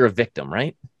to feel like you're a victim,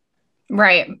 right?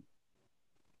 Right.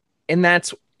 And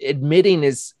that's admitting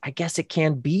I guess it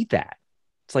can be that.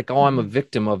 It's like, oh, I'm a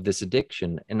victim of this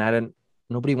addiction. And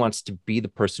nobody wants to be the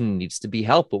person who needs to be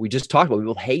helped. But we just talked about, we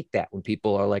will hate that when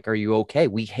people are like, are you okay?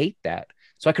 We hate that.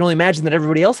 So I can only imagine that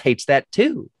everybody else hates that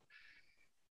too.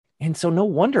 And so no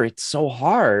wonder it's so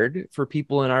hard for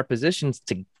people in our positions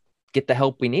to get the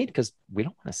help we need, because we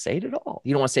don't want to say it at all.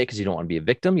 You don't want to say it because you don't want to be a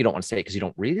victim. You don't want to say it because you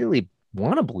don't really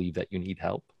want to believe that you need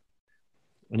help.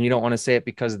 And you don't want to say it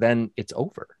because then it's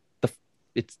over.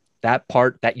 It's that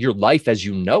part that your life as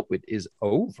you know it is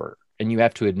over. And you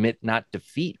have to admit not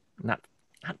defeat, not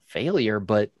failure,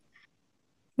 but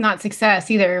not success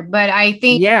either. But I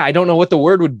think, I don't know what the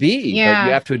word would be, but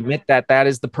you have to admit that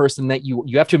is the person that you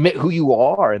have to admit who you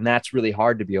are. And that's really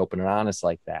hard to be open and honest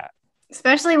like that.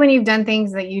 Especially when you've done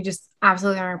things that you just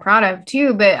absolutely aren't proud of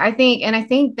too. But I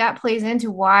think that plays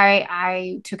into why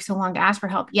I took so long to ask for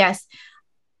help. Yes,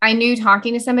 I knew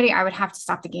talking to somebody, I would have to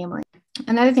stop the gambling.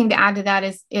 Another thing to add to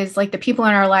that is like the people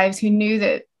in our lives who knew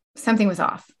that something was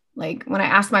off. Like, when I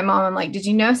asked my mom, I'm like, did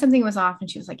you know something was off? And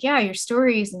she was like, yeah, your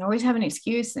stories and always have an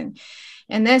excuse and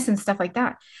this and stuff like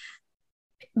that.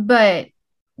 But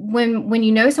when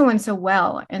you know someone so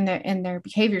well and their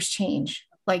behaviors change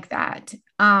like that,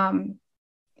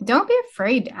 don't be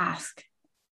afraid to ask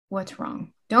what's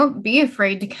wrong. Don't be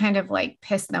afraid to kind of like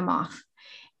piss them off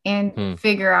and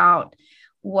figure out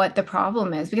what the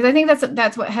problem is, because I think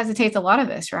that's what hesitates a lot of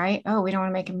us, right? Oh, we don't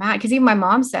want to make him mad. Because even my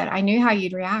mom said, I knew how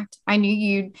you'd react. I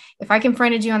knew if I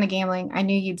confronted you on the gambling, I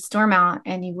knew you'd storm out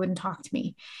and you wouldn't talk to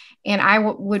me. And I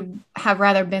would have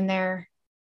rather been there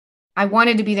I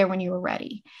wanted to be there when you were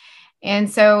ready. And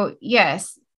so,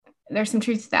 yes, there's some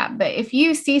truth to that. But if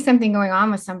you see something going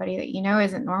on with somebody that you know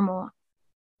isn't normal,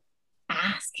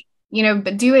 ask,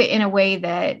 but do it in a way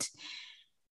that,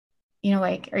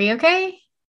 like, are you okay?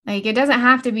 Like, it doesn't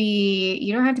have to be,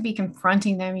 you don't have to be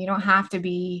confronting them. You don't have to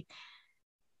be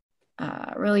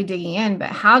really digging in. But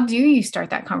how do you start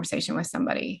that conversation with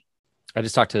somebody? I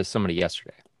just talked to somebody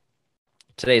yesterday.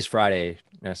 Today's Friday.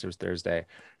 Yes, it was Thursday.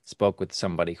 Spoke with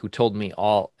somebody who told me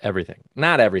everything.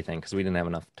 Not everything, because we didn't have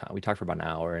enough time. We talked for about an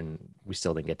hour and we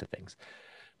still didn't get to things.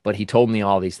 But he told me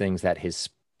all these things that his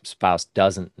spouse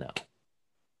doesn't know.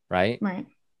 Right? Right.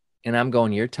 And I'm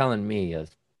going, you're telling me, a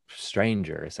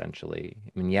stranger, essentially.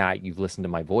 I mean, yeah, you've listened to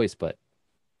my voice, but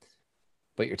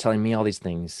you're telling me all these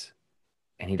things,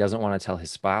 and he doesn't want to tell his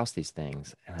spouse these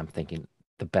things. And I'm thinking,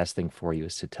 the best thing for you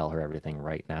is to tell her everything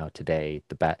right now, today.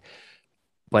 But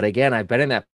again, I've been in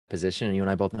that position, and you and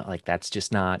I both know, like, that's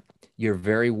just not. You're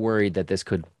very worried that this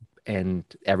could end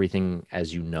everything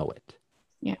as you know it.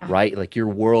 Yeah. Right? Like, your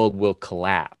world will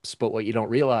collapse. But what you don't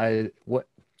realize,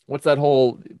 what's that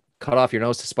whole cut off your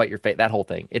nose to spite your face, that whole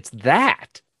thing? It's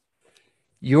that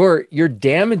you're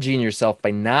damaging yourself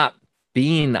by not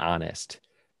being honest.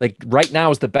 Like, right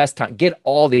now is the best time. Get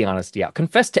all the honesty out.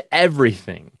 Confess to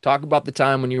everything. Talk about the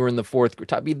time when you were in the fourth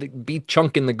grade. Be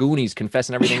Chunk in the Goonies,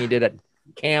 confessing everything he did at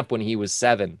camp when he was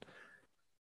 7.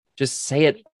 Just say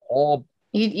it all.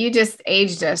 You just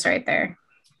aged us right there.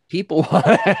 People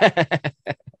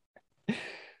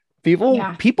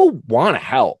Yeah. people want to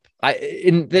help.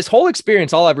 In this whole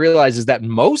experience, all I've realized is that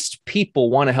most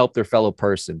people want to help their fellow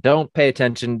person. Don't pay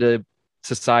attention to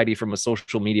society from a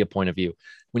social media point of view.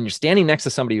 When you're standing next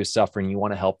to somebody who's suffering, you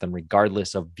want to help them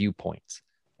regardless of viewpoints.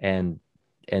 And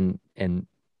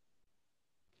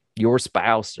your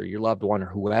spouse or your loved one or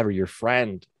whoever, your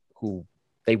friend, who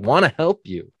they want to help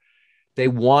you. They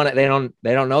don't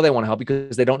know they want to help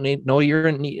because they don't know you're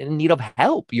in need of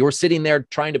help. You're sitting there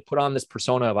trying to put on this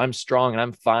persona of I'm strong and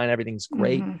I'm fine, everything's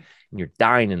great, and you're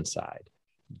dying inside.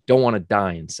 You don't want to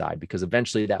die inside, because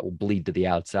eventually that will bleed to the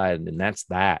outside, and that's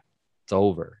that. It's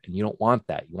over, and you don't want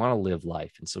that. You want to live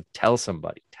life. And so tell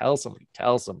somebody. Tell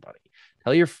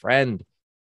your friend.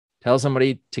 Tell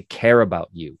somebody to care about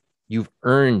you. You've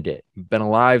earned it. You've been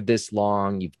alive this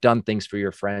long. You've done things for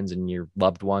your friends and your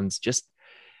loved ones. Just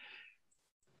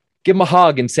give them a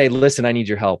hug and say, listen, I need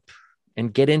your help,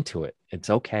 and get into it. It's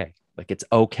okay. Like, it's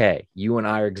okay. You and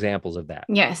I are examples of that.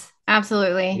 Yes,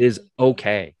 absolutely. It is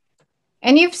okay.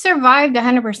 And you've survived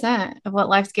 100% of what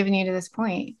life's given you to this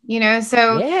point,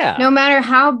 so yeah. No matter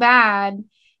how bad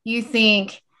you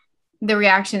think the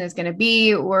reaction is going to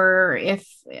be, or if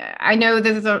I know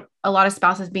there's a lot of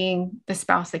spouses, being the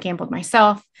spouse that gambled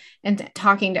myself and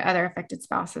talking to other affected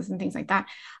spouses and things like that.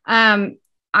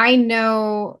 I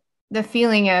know the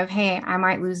feeling of, hey, I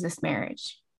might lose this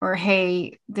marriage, or,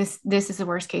 hey, this is the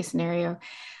worst case scenario.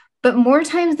 But more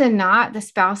times than not, the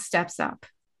spouse steps up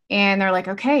and they're like,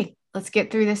 okay, let's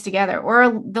get through this together.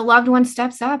 Or the loved one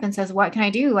steps up and says, what can I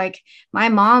do? Like my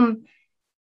mom,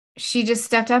 she just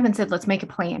stepped up and said, let's make a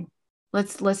plan.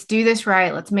 Let's do this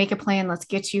right. Let's make a plan. Let's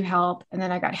get you help. And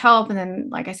then I got help. And then,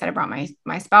 like I said, I brought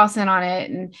my spouse in on it.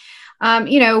 And,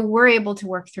 we're able to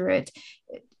work through it.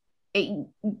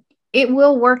 It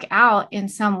will work out in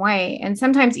some way. And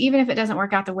sometimes, even if it doesn't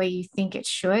work out the way you think it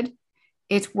should,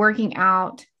 it's working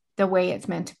out the way it's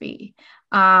meant to be.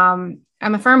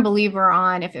 I'm a firm believer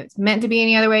on, if it's meant to be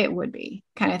any other way, it would be,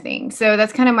 kind of thing. So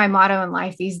that's kind of my motto in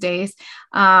life these days.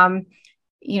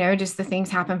 Just the things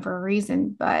happen for a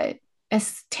reason. But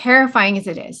as terrifying as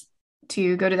it is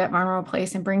to go to that vulnerable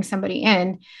place and bring somebody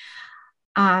in,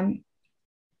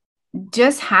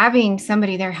 just having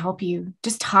somebody there help you,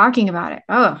 just talking about it.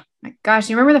 Oh my gosh.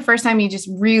 You remember the first time you just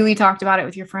really talked about it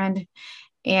with your friend,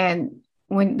 and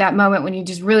when that moment when you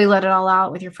just really let it all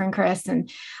out with your friend Chris? And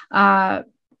I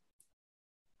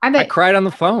cried on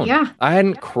the phone. Yeah. I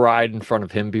hadn't cried in front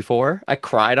of him before. I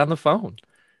cried on the phone.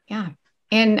 Yeah.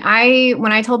 And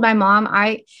when I told my mom,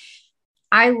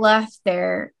 I left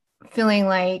there feeling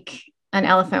like an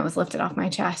elephant was lifted off my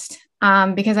chest,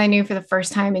 because I knew for the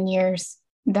first time in years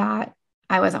that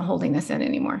I wasn't holding this in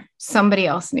anymore. Somebody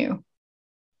else knew,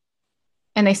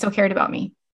 and they still cared about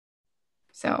me.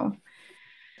 So.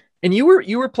 And you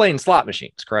were playing slot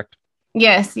machines, correct?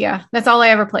 Yes. Yeah. That's all I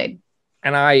ever played.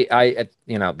 And I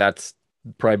that's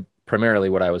primarily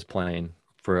what I was playing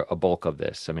for a bulk of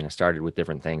this. I mean, I started with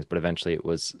different things, but eventually it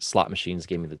was slot machines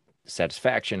gave me the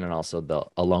satisfaction and also the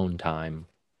alone time.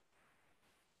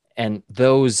 And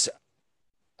those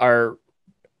are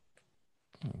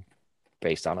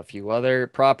based on a few other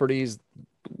properties,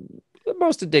 the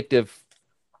most addictive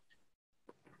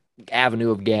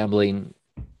avenue of gambling,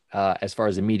 as far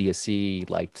as immediacy,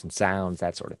 lights and sounds,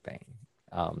 that sort of thing.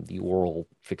 The oral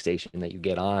fixation that you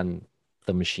get on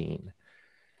the machine.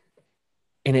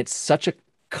 And it's such a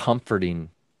comforting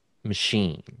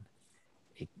machine.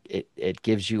 It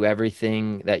gives you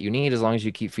everything that you need as long as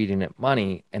you keep feeding it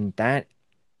money. And that,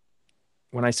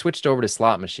 when I switched over to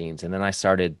slot machines and then I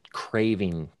started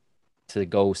craving to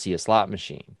go see a slot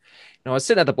machine, I was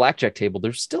sitting at the blackjack table.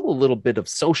 There's still a little bit of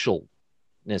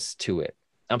socialness to it.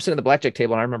 I'm sitting at the blackjack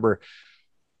table, and I remember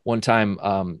one time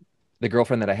the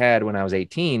girlfriend that I had when I was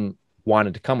 18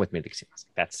 wanted to come with me to the casino. I was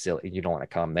like, that's silly. You don't want to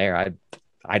come there.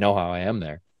 I know how I am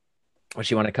there. But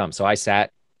she wanted to come. So I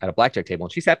sat at a blackjack table,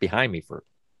 and she sat behind me for,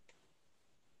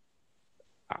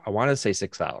 I want to say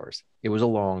 6 hours. It was a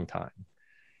long time.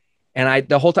 And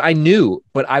the whole time I knew,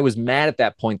 but I was mad at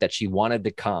that point that she wanted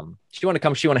to come. She wanted to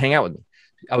come. She wanted to hang out with me.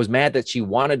 I was mad that she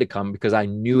wanted to come because I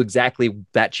knew exactly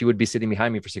that she would be sitting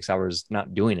behind me for 6 hours,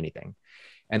 not doing anything.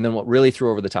 And then what really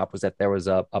threw over the top was that there was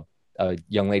a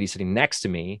young lady sitting next to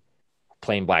me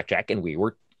playing blackjack, and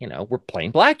we're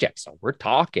playing blackjack. So we're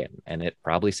talking, and it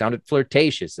probably sounded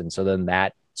flirtatious. And so then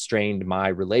that strained my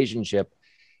relationship.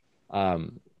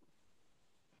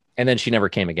 And then she never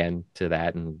came again to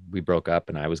that. And we broke up,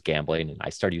 and I was gambling, and I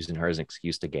started using her as an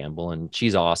excuse to gamble. And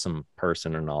she's an awesome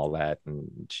person and all that.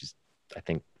 And she's, I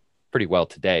think, pretty well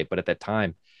today. But at that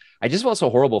time, I just felt so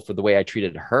horrible for the way I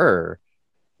treated her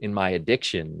in my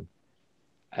addiction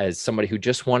as somebody who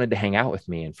just wanted to hang out with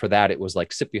me. And for that, it was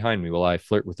like, sit behind me while I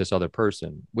flirt with this other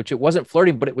person, which it wasn't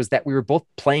flirting, but it was that we were both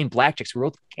playing blackjacks. We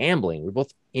were both gambling. We were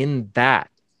both in that.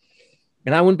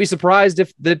 And I wouldn't be surprised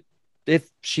if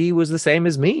she was the same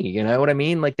as me. You know what I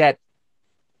mean? Like that.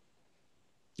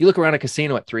 You look around a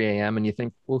casino at 3 a.m. and you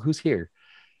think, well, who's here?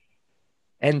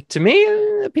 And to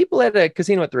me, people at a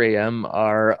casino at 3 a.m.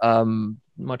 are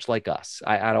much like us.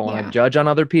 I don't want to judge on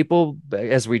other people,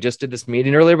 as we just did this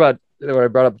meeting earlier about where I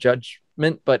brought up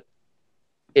judgment, but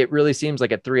it really seems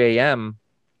like at 3 a.m.,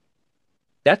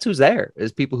 that's who's there,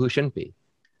 is people who shouldn't be.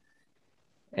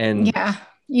 And yeah,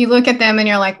 you look at them and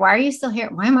you're like, why are you still here?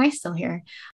 Why am I still here?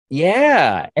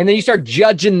 Yeah. And then you start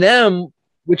judging them,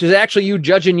 which is actually you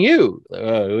judging you. What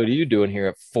are you doing here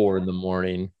at 4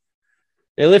 a.m?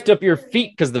 They lift up your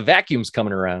feet because the vacuum's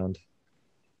coming around.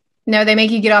 No, they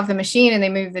make you get off the machine and they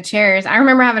move the chairs. I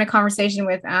remember having a conversation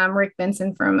with Rick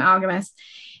Benson from Alchemist,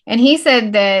 and he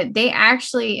said that they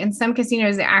actually, in some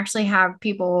casinos, they actually have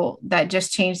people that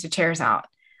just change the chairs out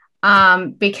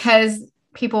because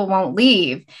people won't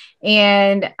leave.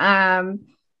 And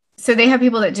so they have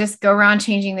people that just go around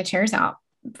changing the chairs out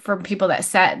for people that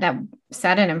sat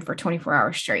in them for 24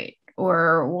 hours straight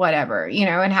or whatever,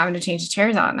 and having to change the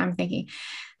chairs out. And I'm thinking,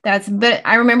 but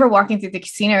I remember walking through the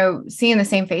casino, seeing the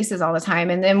same faces all the time.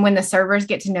 And then when the servers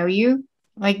get to know you,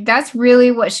 like that's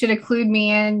really what should have clued me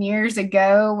in years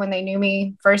ago when they knew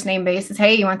me first name basis.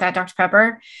 Hey, you want that Dr.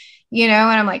 Pepper? And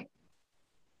I'm like,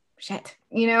 shit,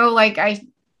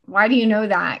 why do you know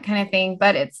that kind of thing?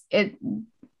 But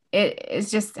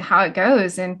it's just how it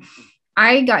goes. And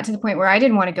I got to the point where I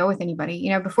didn't want to go with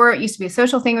anybody. Before it used to be a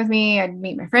social thing with me. I'd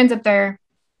meet my friends up there.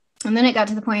 And then it got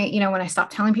to the point, when I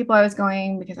stopped telling people I was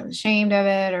going because I was ashamed of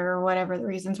it or whatever the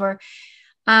reasons were,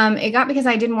 it got because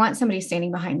I didn't want somebody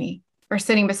standing behind me or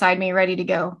sitting beside me ready to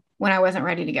go when I wasn't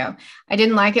ready to go. I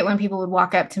didn't like it when people would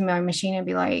walk up to my machine and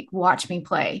be like, watch me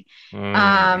play.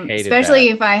 Especially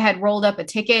if I had rolled up a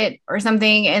ticket or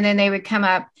something, and then they would come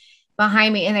up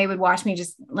behind me and they would watch me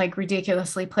just like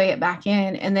ridiculously play it back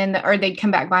in. And then, or they'd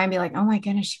come back by and be like, oh my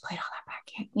goodness, she played all that back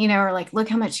in, or like, look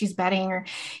how much she's betting, or,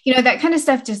 that kind of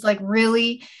stuff just like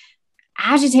really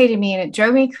agitated me and it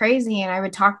drove me crazy. And I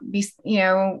would talking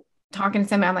to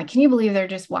somebody, I'm like, can you believe they're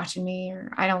just watching me,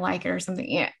 or I don't like it or something.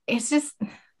 Yeah. It's just,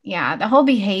 the whole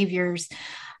behaviors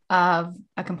of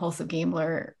a compulsive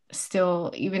gambler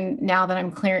still, even now that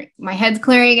I'm clearing, my head's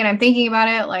clearing and I'm thinking about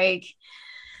it, like,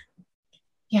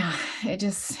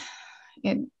 it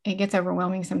gets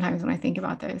overwhelming sometimes when I think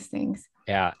about those things.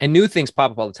 Yeah. And new things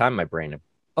pop up all the time in my brain.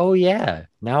 Oh yeah,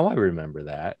 now I remember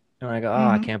that. And I go,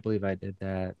 I can't believe I did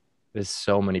that. There's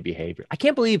so many behaviors. I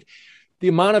can't believe the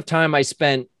amount of time I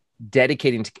spent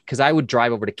dedicating to, because I would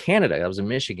drive over to Canada. I was in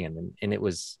Michigan, and it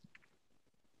was,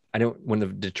 when the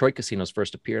Detroit casinos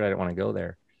first appeared, I didn't want to go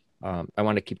there. I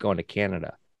wanted to keep going to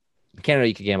Canada. In Canada,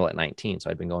 you could gamble at 19. So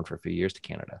I'd been going for a few years to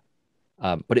Canada.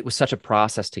 But it was such a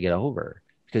process to get over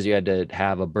because you had to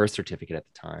have a birth certificate at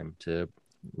the time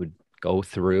would go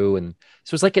through. And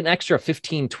so it's like an extra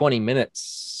 15, 20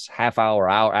 minutes, half hour.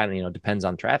 I don't know, depends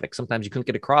on traffic. Sometimes you couldn't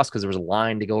get across because there was a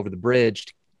line to go over the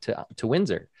bridge to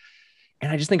Windsor.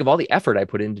 And I just think of all the effort I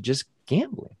put into just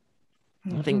gambling.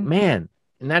 I think, man,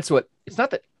 and that's what, it's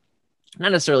not that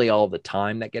not necessarily all the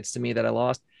time that gets to me that I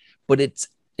lost, but it's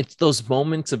those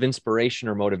moments of inspiration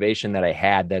or motivation that I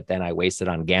had that then I wasted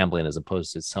on gambling as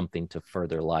opposed to something to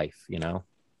further life, you know?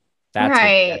 That's what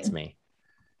Right. gets me.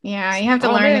 Yeah, It's you like, have to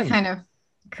oh learn to man, kind of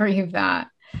grieve that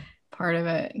part of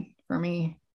it for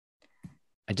me.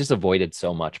 I just avoided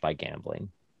so much by gambling.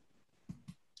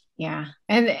 Yeah.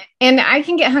 And I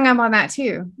can get hung up on that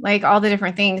too, like all the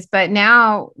different things. But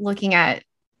now looking at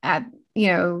you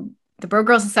know, the Broke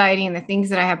Girl Society and the things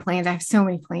that I have planned, I have so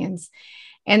many plans.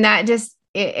 And that just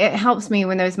it helps me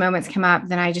when those moments come up.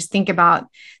 Then I just think about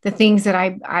the things that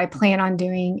I plan on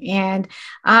doing. And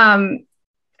I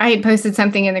had posted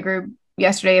something in the group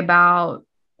yesterday about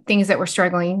things that we're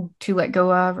struggling to let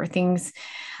go of, or things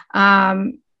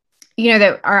um,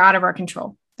 that are out of our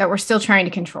control, that we're still trying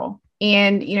to control.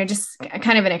 And, just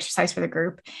kind of an exercise for the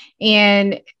group.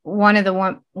 And one of the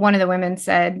women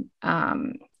said,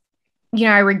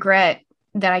 I regret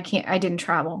that I didn't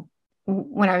travel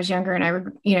when I was younger.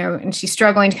 And and she's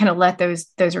struggling to kind of let those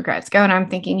regrets go. And I'm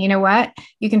thinking, you know what,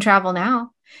 you can travel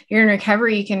now. You're in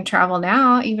recovery. You can travel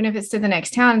now, even if it's to the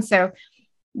next town. So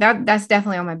that's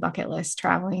definitely on my bucket list,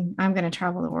 traveling. I'm going to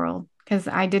travel the world because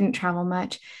I didn't travel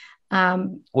much.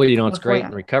 Well, it's great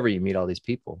in recovery. You meet all these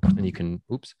people and you can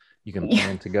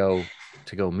plan to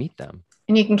go meet them.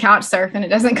 And you can couch surf and it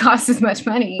doesn't cost as much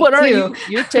money. But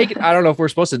you're taking, I don't know if we're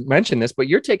supposed to mention this, but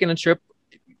you're taking a trip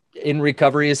in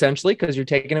recovery essentially because you're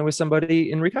taking it with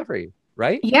somebody in recovery,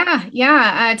 right? Yeah.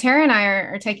 Yeah. Tara and I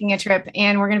are taking a trip,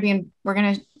 and we're going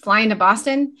to fly into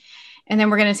Boston, and then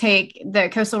we're going to take the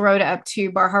coastal road up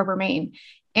to Bar Harbor, Maine.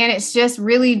 And it's just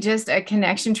really just a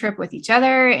connection trip with each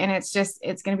other. And it's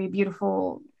going to be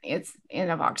beautiful. It's end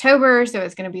of October. So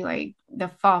it's going to be like the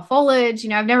fall foliage.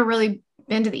 I've never really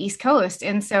been to the East Coast.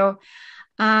 And so,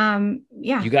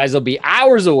 yeah. You guys will be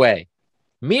hours away.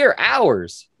 Mere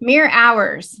hours.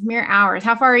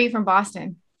 How far are you from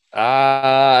Boston?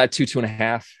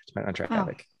 2.5, depending on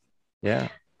traffic. Oh.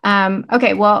 Yeah.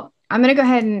 Okay. Well, I'm going to go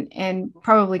ahead and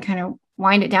probably kind of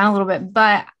wind it down a little bit,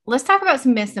 but let's talk about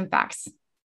some myths and facts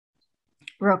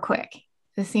real quick.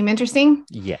 Does this seem interesting?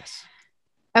 Yes.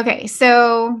 Okay.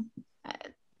 So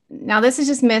now this is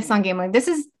just myths on gambling.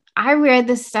 I read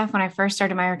this stuff when I first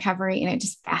started my recovery, and it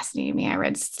just fascinated me. I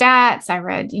read stats. I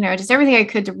read, just everything I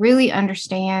could to really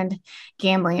understand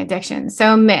gambling addiction.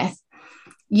 So myth,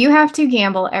 you have to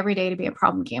gamble every day to be a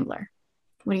problem gambler.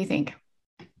 What do you think?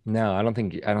 No, I don't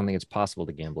think it's possible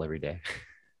to gamble every day.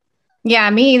 Yeah,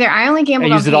 me either. I only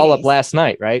gambled. I used it all up last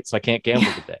night, right? So I can't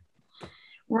gamble today.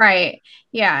 Right.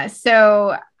 Yeah.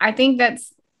 So I think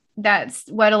that's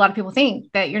what a lot of people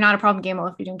think, that you're not a problem gambler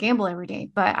if you don't gamble every day.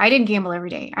 But I didn't gamble every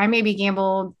day. I maybe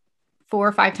gambled 4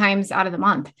 or 5 times out of the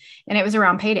month, and it was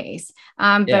around paydays.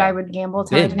 But I would gamble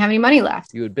until I didn't have any money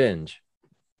left. You would binge.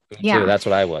 Yeah, too. That's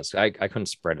what I was. I couldn't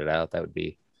spread it out.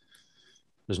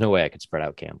 There's no way I could spread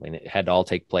out gambling. It had to all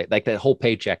take place, like that whole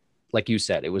paycheck. Like you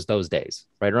said, it was those days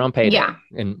right around payday. Yeah,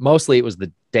 and mostly it was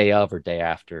the day of or day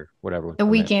after, whatever. The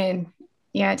weekend.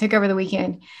 Yeah, it took over the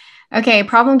weekend. Okay,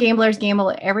 problem gamblers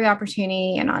gamble at every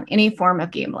opportunity and on any form of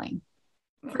gambling.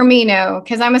 For me, no,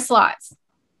 because I'm a slots.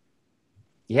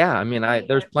 Yeah, I mean,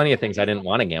 there's plenty of things I didn't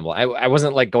want to gamble. I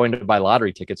wasn't like going to buy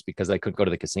lottery tickets because I couldn't go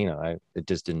to the casino. It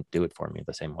just didn't do it for me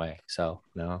the same way. So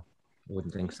no, I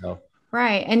wouldn't think so.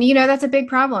 Right. And that's a big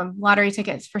problem. Lottery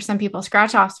tickets for some people,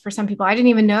 scratch offs for some people. I didn't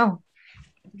even know.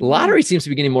 Lottery seems to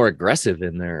be getting more aggressive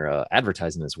in their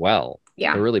advertising as well.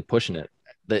 Yeah. They're really pushing it.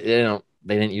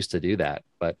 They didn't used to do that,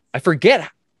 but I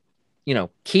forget,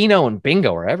 Keno and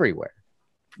bingo are everywhere.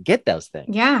 Forget those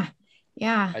things. Yeah.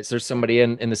 Yeah. There's somebody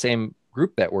in the same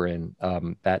group that we're in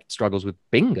that struggles with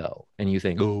bingo, and you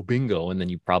think, oh, bingo. And then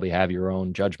you probably have your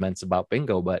own judgments about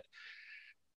bingo, but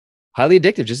highly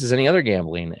addictive, just as any other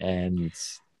gambling. And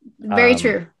very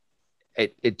true.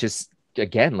 It just,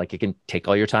 again, like it can take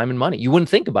all your time and money. You wouldn't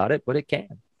think about it, but it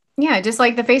can. Yeah. Just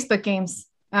like the Facebook games,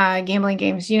 gambling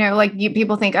games,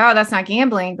 people think, oh, that's not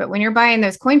gambling. But when you're buying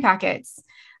those coin packets,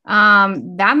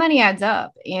 that money adds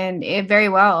up, and it very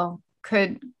well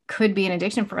could be an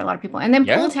addiction for a lot of people. And then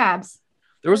pull tabs.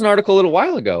 There was an article a little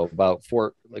while ago about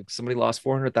somebody lost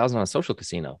 400,000 on a social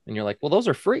casino, and you're like, well, those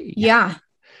are free. Yeah.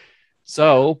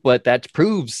 So, but that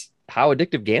proves how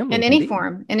addictive gambling in any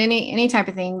form, in any type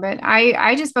of thing. But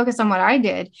I just focused on what I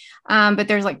did. But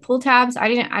there's like pull tabs.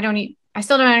 I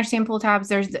still don't understand pull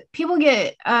tabs. People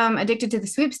get addicted to the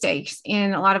sweepstakes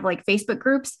in a lot of like Facebook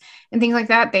groups and things like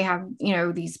that. They have,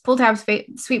 these pull tabs,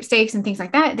 sweepstakes and things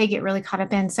like that. They get really caught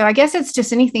up in. So I guess it's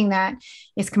just anything that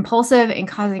is compulsive and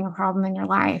causing a problem in your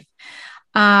life.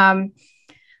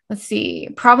 Let's see.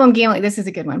 Problem gambling. This is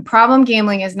a good one. Problem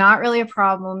gambling is not really a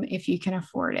problem if you can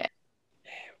afford it.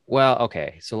 Well,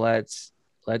 okay. So let's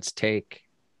take,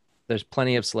 there's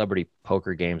plenty of celebrity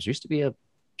poker games. There used to be a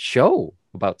show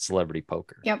about celebrity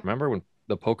poker. Yep. Remember when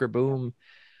the poker boom?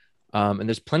 And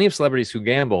there's plenty of celebrities who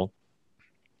gamble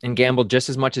and gamble just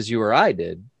as much as you or I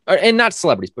did. And not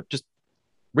celebrities, but just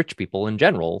rich people in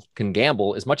general can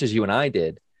gamble as much as you and I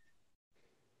did.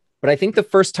 But I think the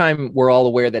first time we're all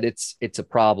aware that it's a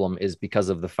problem is because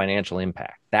of the financial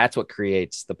impact. That's what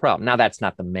creates the problem. Now, that's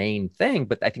not the main thing,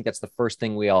 but I think that's the first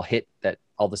thing we all hit, that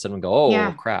all of a sudden we go, oh,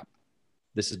 Yeah. crap,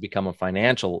 this has become a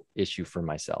financial issue for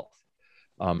myself.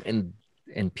 And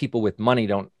people with money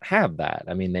don't have that.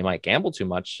 I mean, they might gamble too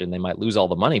much and they might lose all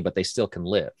the money, but they still can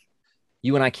live.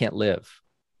 You and I can't live,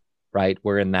 right?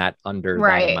 We're in that under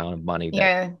that amount of money that,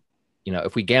 Yeah. you know,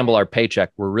 if we gamble our paycheck,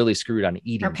 we're really screwed on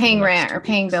eating. Or paying rent or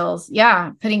paying bills.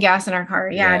 Yeah. Putting gas in our car.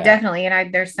 Yeah, Yeah. definitely.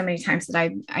 And there's so many times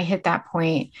that I hit that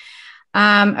point.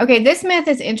 Okay. This myth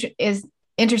is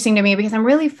interesting to me because I'm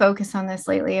really focused on this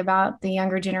lately about the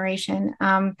younger generation.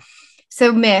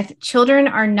 So myth, children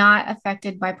are not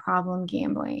affected by problem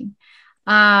gambling.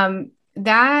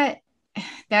 That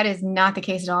is not the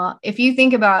case at all. If you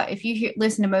think about, if you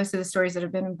listen to most of the stories that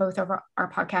have been in both of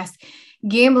our podcasts,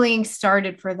 gambling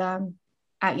started for them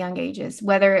at young ages,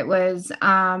 whether it was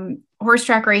horse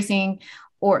track racing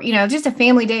or, you know, just a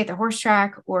family day at the horse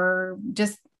track, or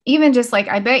just even just like,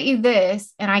 I bet you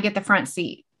this and I get the front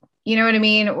seat, you know what I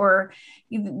mean? Or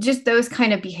just those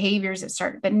kind of behaviors that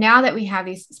start. But now that we have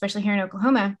these, especially here in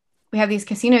Oklahoma, we have these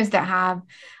casinos that have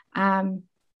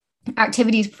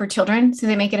activities for children. So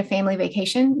they make it a family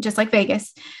vacation, just like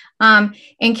Vegas. And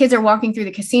kids are walking through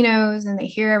the casinos and they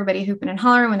hear everybody hooping and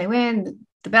hollering when they win,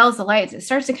 the bells, the lights. It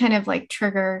starts to kind of like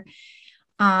trigger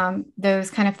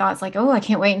those kind of thoughts like, oh, I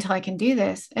can't wait until I can do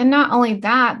this. And not only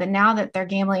that, but now that they're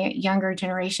gambling at younger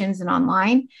generations and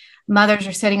online, mothers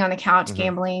are sitting on the couch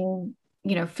gambling,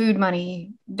 you know, food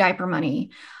money, diaper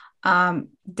money,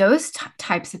 those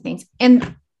types of things.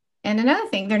 And another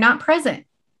thing, they're not present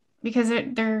because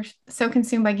they're so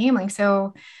consumed by gambling.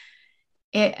 So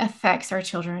it affects our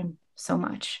children so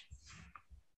much.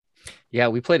 Yeah,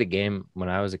 we played a game when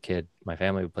I was a kid. My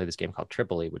family would play this game called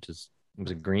Tripoli, which was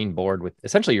a green board with,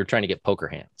 essentially you're trying to get poker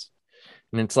hands.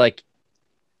 And it's like,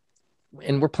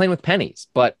 and we're playing with pennies,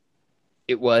 but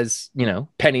it was, you know,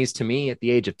 pennies to me at the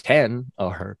age of 10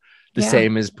 are the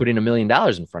same as putting $1 million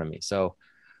in front of me. So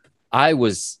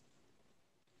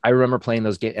I remember playing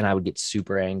those games and I would get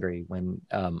super angry when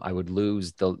I would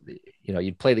lose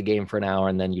you'd play the game for an hour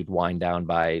and then you'd wind down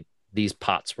by, these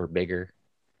pots were bigger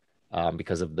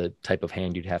because of the type of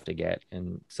hand you'd have to get.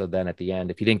 And so then at the end,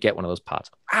 if you didn't get one of those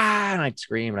pots, and I'd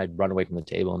scream and I'd run away from the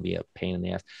table and be a pain in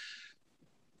the ass.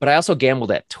 But I also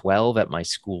gambled at 12 at my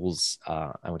schools.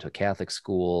 I went to a Catholic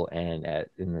school, and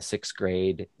in the 6th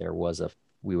grade,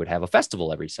 we would have a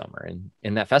festival every summer. And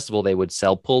in that festival, they would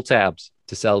sell pull tabs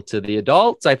to sell to the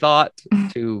adults, I thought,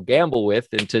 to gamble with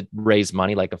and to raise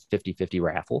money, like a 50-50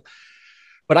 raffle.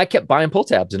 But I kept buying pull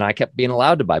tabs, and I kept being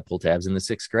allowed to buy pull tabs in the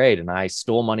 6th grade. And I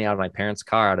stole money out of my parents'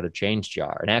 car, out of the change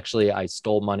jar. And actually, I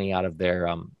stole money out of their,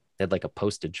 they had like a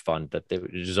postage fund that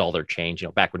it was all their change, you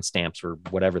know, back when stamps were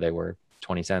whatever they were,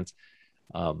 20 cents.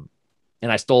 And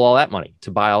I stole all that money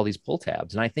to buy all these pull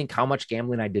tabs. And I think how much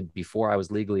gambling I did before I was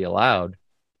legally allowed.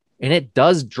 And it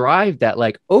does drive that,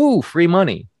 like, oh, free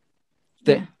money.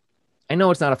 That I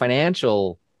know it's not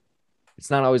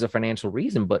always a financial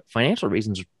reason, but financial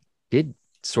reasons did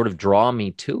sort of draw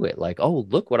me to it. Like, oh,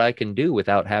 look what I can do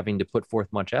without having to put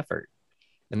forth much effort.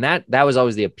 And that was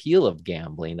always the appeal of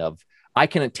gambling, of I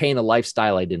can attain a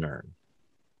lifestyle I didn't earn.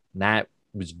 And that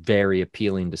was very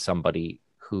appealing to somebody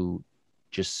who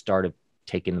just started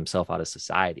taking himself out of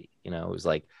society. You know, it was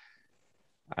like,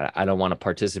 I don't want to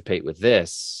participate with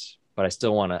this, but I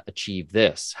still want to achieve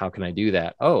this. How can I do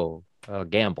that? Oh,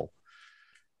 gamble.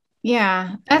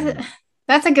 Yeah,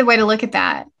 that's a good way to look at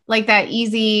that. Like that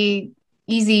easy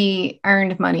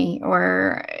earned money,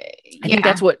 or I think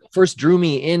that's what first drew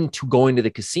me into going to the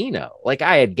casino. Like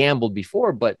I had gambled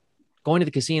before, but going to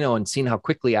the casino and seeing how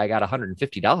quickly I got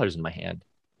 $150 in my hand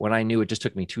when I knew it just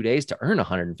took me 2 days to earn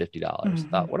 $150. I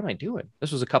thought, what am I doing?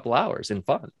 This was a couple hours and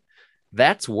fun.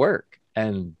 That's work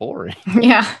and boring.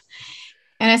 Yeah.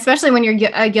 And especially when you're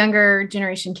a younger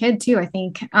generation kid too, I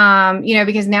think, you know,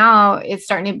 because now it's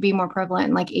starting to be more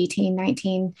prevalent, like 18,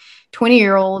 19,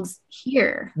 20-year-olds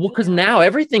here. Well, because now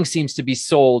everything seems to be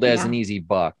sold as an easy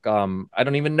buck. I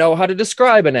don't even know how to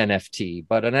describe an NFT,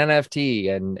 but an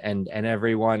NFT and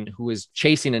everyone who is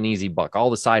chasing an easy buck, all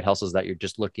the side hustles that you're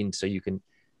just looking so you can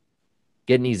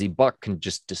get an easy buck can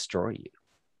just destroy you.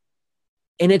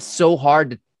 And it's so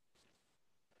hard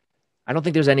I don't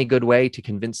think there's any good way to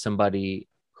convince somebody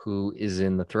who is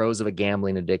in the throes of a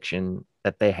gambling addiction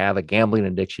that they have a gambling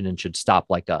addiction and should stop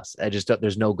like us. I just don't,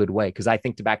 there's no good way. Cause I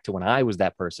think back to when I was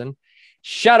that person,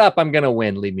 shut up, I'm going to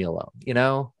win, leave me alone, you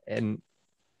know? And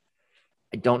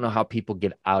I don't know how people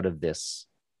get out of this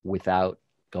without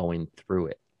going through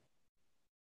it.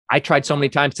 I tried so many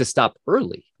times to stop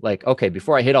early. Like, okay,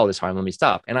 before I hit all this harm, let me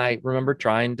stop. And I remember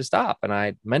trying to stop and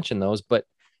I mentioned those, but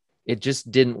it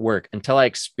just didn't work until I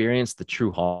experienced the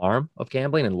true harm of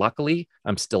gambling. And luckily,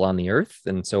 I'm still on the earth.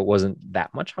 And so it wasn't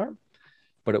that much harm,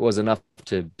 but it was enough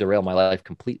to derail my life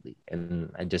completely.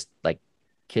 And I just like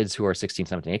kids who are 16,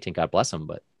 17, 18, God bless them.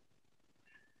 But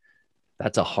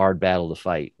that's a hard battle to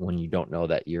fight when you don't know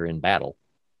that you're in battle.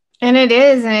 And it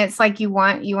is, and it's like you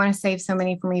want to save so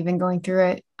many from even going through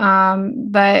it.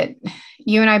 But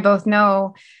you and I both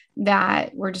know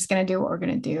that we're just going to do what we're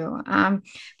going to do.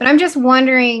 But I'm just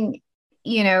wondering,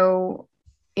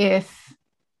 if,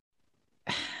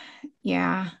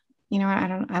 yeah,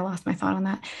 I lost my thought on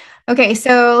that. Okay,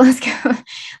 so let's go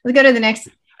to the next.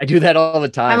 I do that all the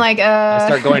time. I'm like, I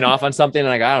start going off on something and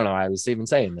like, I don't know, I was even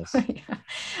saying this.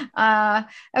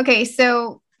 Okay,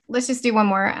 so let's just do one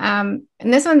more. And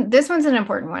this one's an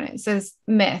important one. It says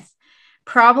myth.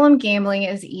 Problem gambling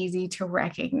is easy to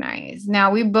recognize.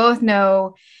 Now we both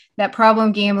know that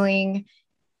problem gambling,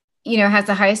 has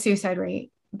the highest suicide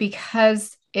rate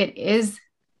because it is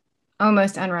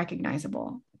almost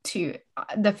unrecognizable to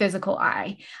the physical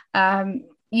eye.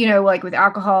 Like with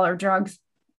alcohol or drugs,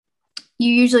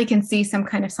 you usually can see some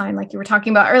kind of sign, like you were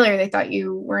talking about earlier. They thought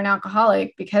you were an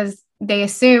alcoholic because they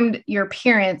assumed your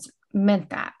appearance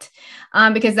meant that,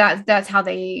 because that's how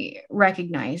they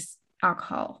recognize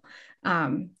alcohol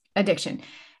addiction.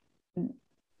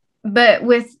 But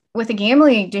with a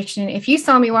gambling addiction, if you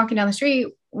saw me walking down the street,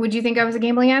 would you think I was a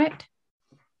gambling addict?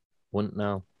 Wouldn't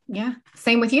know. Yeah,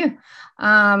 same with you.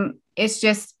 It's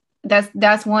just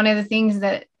that's one of the things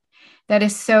that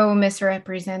is so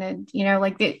misrepresented.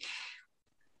 Like that.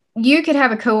 You could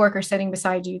have a coworker sitting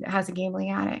beside you that has a gambling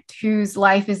addict whose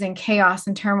life is in chaos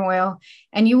and turmoil,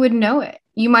 and you wouldn't know it.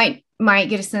 You might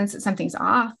get a sense that something's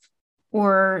off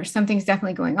or something's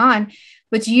definitely going on,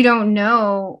 but you don't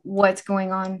know what's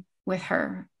going on with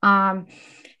her. And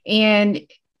and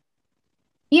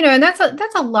that's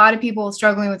a lot of people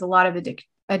struggling with a lot of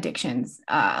addictions,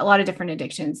 a lot of different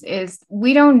addictions. Is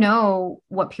we don't know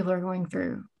what people are going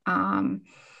through, and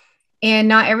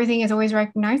not everything is always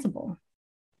recognizable.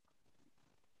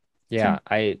 Yeah,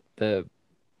 the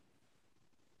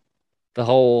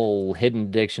whole hidden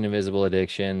addiction, invisible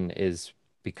addiction is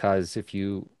because if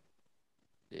you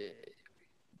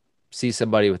see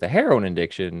somebody with a heroin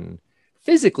addiction,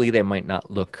 physically they might not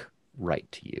look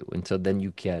right to you. And so then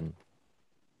you can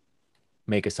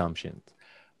make assumptions.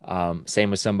 Same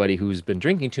with somebody who's been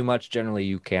drinking too much. Generally,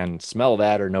 you can smell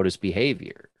that or notice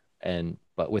behavior.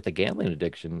 But with a gambling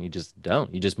addiction, you just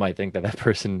don't. You just might think that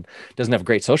person doesn't have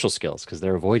great social skills because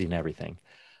they're avoiding everything.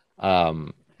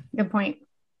 Good point.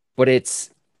 But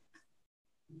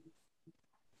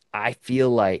I feel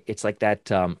like it's like that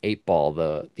 8-ball,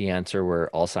 the answer where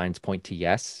all signs point to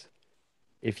yes.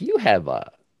 If you have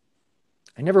I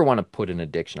never want to put an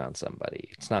addiction on somebody.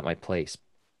 It's not my place.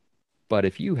 But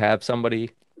if you have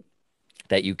somebody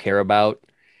that you care about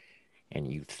and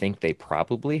you think they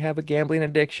probably have a gambling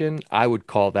addiction, I would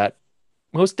call that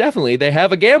most definitely they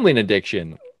have a gambling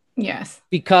addiction. Yes.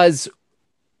 Because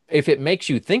if it makes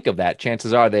you think of that,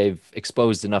 chances are they've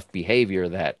exposed enough behavior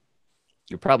that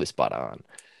you're probably spot on.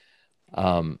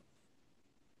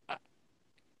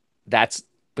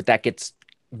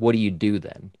 What do you do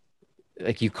then?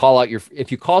 Like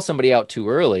if you call somebody out too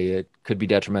early, it could be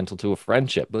detrimental to a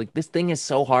friendship. But like this thing is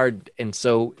so hard. And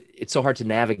so it's so hard to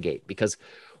navigate because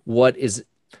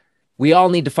we all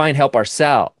need to find help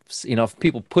ourselves. If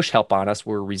people push help on us,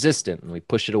 we're resistant and we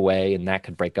push it away, and that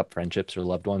could break up friendships or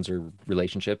loved ones or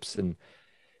relationships. And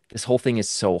this whole thing is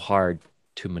so hard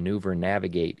to maneuver and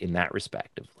navigate in that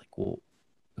respect of like, well,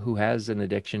 who has an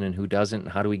addiction and who doesn't?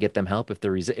 And how do we get them help if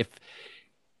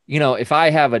I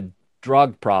have a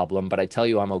drug problem, but I tell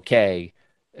you I'm okay,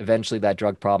 eventually that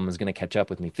drug problem is going to catch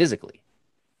up with me physically.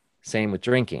 Same with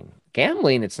drinking.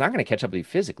 Gambling, it's not going to catch up with you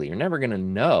physically. You're never going to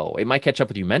know. It might catch up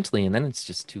with you mentally, and then it's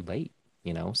just too late,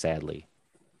 sadly.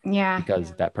 Yeah.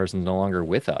 Because that person's no longer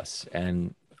with us,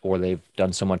 or they've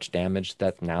done so much damage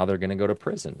that now they're going to go to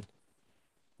prison.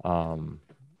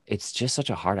 It's just such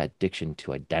a hard addiction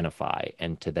to identify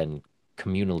and to then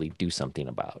communally do something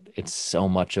about. It's so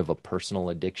much of a personal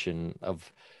addiction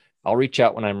of I'll reach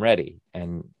out when I'm ready.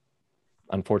 And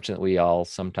unfortunately, we all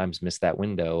sometimes miss that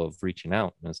window of reaching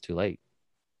out and it's too late.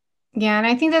 Yeah, and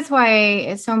I think that's why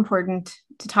it's so important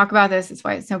to talk about this. It's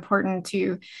why it's so important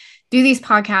to do these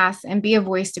podcasts and be a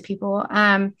voice to people.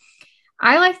 I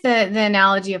like the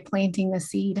analogy of planting the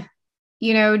seed.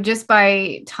 Just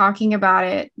by talking about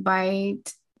it, by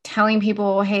telling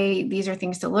people, hey, these are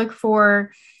things to look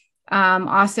for.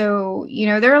 Also,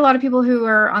 there are a lot of people who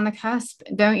are on the cusp.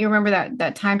 Don't you remember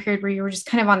that time period where you were just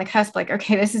kind of on the cusp, like,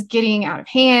 okay, this is getting out of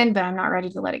hand, but I'm not ready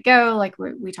to let it go, like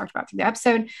we talked about through the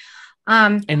episode.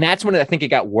 And that's when I think it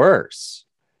got worse,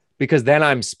 because then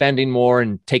I'm spending more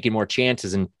and taking more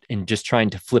chances and just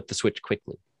trying to flip the switch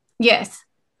quickly. Yes.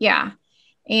 Yeah.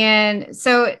 And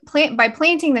so by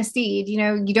planting the seed,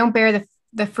 you don't bear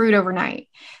the fruit overnight.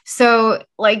 So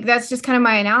like, that's just kind of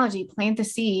my analogy. Plant the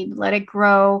seed, let it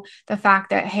grow. The fact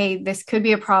that, hey, this could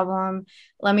be a problem.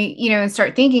 Let me, and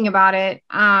start thinking about it.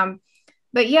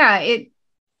 But yeah,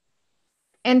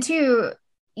 and two,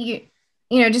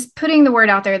 just putting the word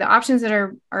out there, the options that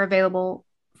are available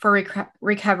for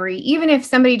recovery, even if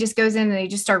somebody just goes in and they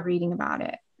just start reading about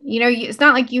it. It's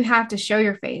not like you have to show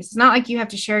your face. It's not like you have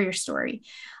to share your story.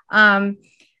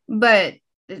 But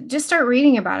just start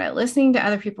reading about it, listening to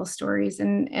other people's stories.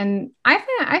 And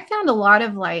I found a lot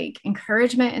of like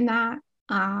encouragement in that.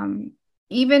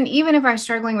 Even if I was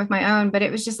struggling with my own, but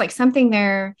it was just like something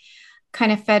there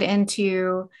kind of fed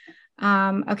into,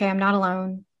 okay, I'm not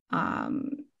alone.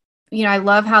 I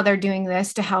love how they're doing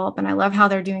this to help, and I love how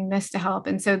they're doing this to help.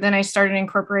 And so then I started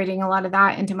incorporating a lot of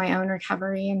that into my own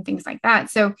recovery and things like that.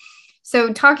 So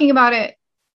talking about it,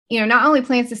 not only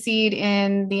plants the seed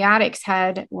in the addict's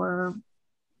head or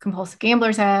compulsive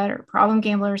gambler's head or problem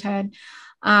gambler's head,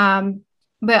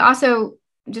 but also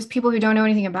just people who don't know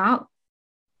anything about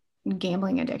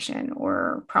gambling addiction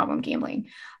or problem gambling.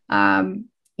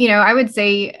 I would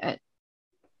say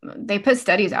they put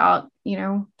studies out,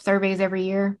 surveys every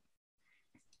year.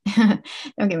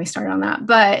 Don't get me started on that.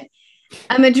 But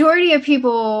a majority of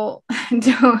people I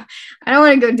don't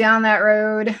want to go down that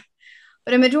road,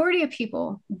 but a majority of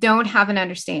people don't have an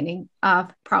understanding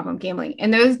of problem gambling.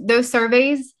 And those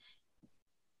surveys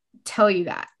tell you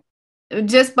that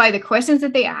just by the questions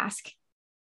that they ask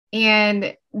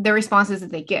and the responses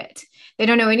that they get. They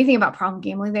don't know anything about problem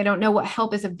gambling. They don't know what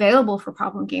help is available for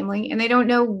problem gambling, and they don't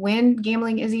know when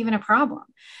gambling is even a problem.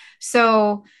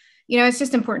 So, it's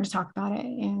just important to talk about it.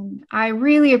 And I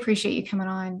really appreciate you coming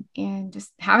on and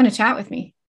just having a chat with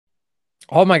me.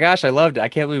 Oh my gosh, I loved it. I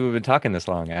can't believe we've been talking this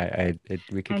long.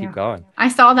 We could keep going. I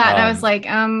saw that and I was like,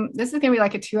 this is gonna be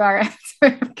like a 2-hour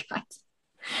episode.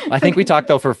 I think we talked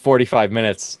though for 45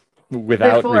 minutes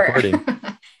without recording.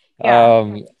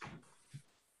 Yeah.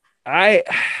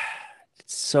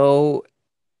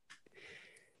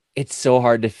 It's so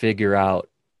hard to figure out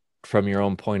from your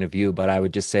own point of view, but I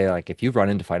would just say, like, if you've run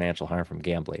into financial harm from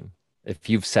gambling, if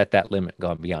you've set that limit,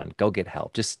 gone beyond, go get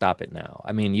help. Just stop it now.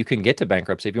 I mean, you can get to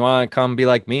bankruptcy. If you want to come be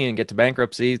like me and get to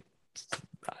bankruptcy,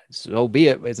 so be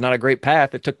it. It's not a great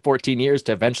path. It took 14 years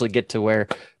to eventually get to where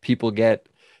people get.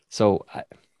 So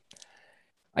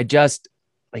I just,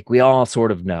 like, we all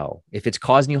sort of know if it's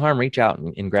causing you harm, reach out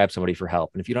and grab somebody for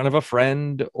help. And if you don't have a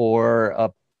friend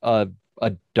or a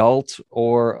adult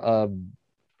or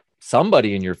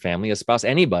somebody in your family, a spouse,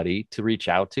 anybody to reach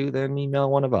out to, then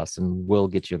email one of us and we'll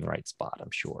get you in the right spot,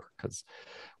 I'm sure, because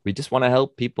we just want to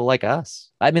help people like us.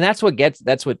 I mean, that's what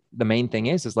the main thing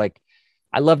is like,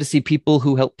 I love to see people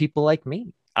who help people like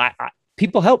me.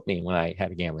 People helped me when I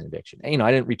had a gambling addiction.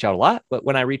 I didn't reach out a lot, but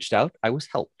when I reached out, I was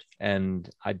helped, and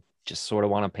I just sort of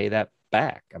want to pay that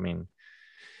back. I mean,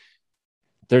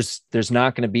 there's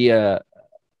not going to be a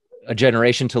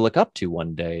generation to look up to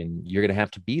one day, and you're going to have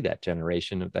to be that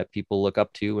generation that people look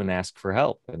up to and ask for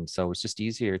help. And so it's just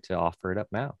easier to offer it up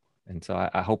now. And so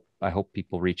I hope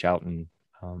people reach out, and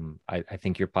I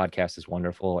think your podcast is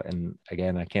wonderful. And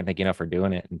again, I can't thank you enough for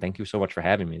doing it. And thank you so much for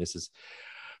having me. This has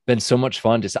been so much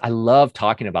fun. I love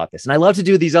talking about this, and I love to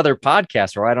do these other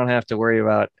podcasts where I don't have to worry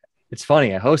about, it's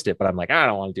funny, I host it, but I'm like, I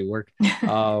don't want to do work.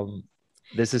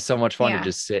 This is so much fun to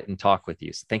just sit and talk with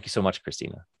you. So thank you so much,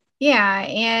 Christina. Yeah.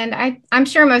 And I'm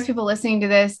sure most people listening to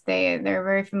this, they're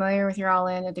very familiar with your All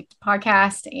In Addicted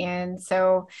podcast. And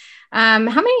so let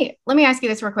me ask you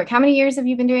this real quick. How many years have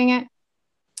you been doing it?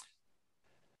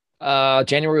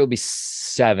 January will be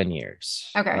 7 years.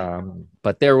 Okay.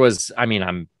 But there was a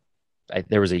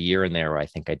year in there where I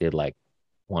think I did like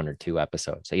 1 or 2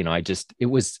 episodes. It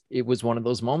was one of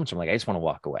those moments where I'm like, I just want to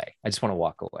walk away.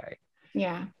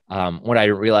 Yeah. What I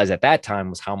realized at that time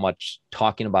was how much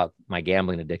talking about my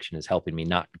gambling addiction is helping me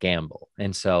not gamble.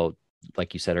 And so,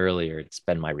 like you said earlier, it's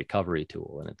been my recovery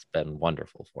tool, and it's been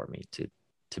wonderful for me to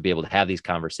be able to have these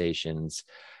conversations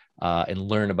and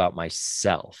learn about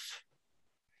myself.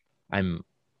 I'm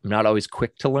I'm not always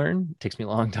quick to learn. It takes me a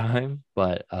long time,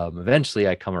 but eventually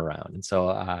I come around. And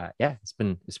so, yeah, it's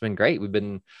been great. We've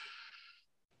been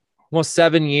almost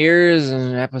 7 years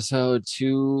in episode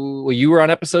two. Well, you were on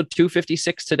episode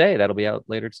 256 today. That'll be out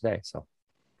later today. So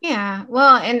Yeah.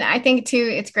 Well, and I think too,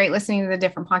 it's great listening to the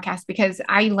different podcasts because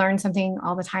I learn something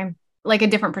all the time, like a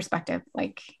different perspective,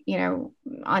 like, on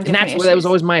and different that's what that was issues.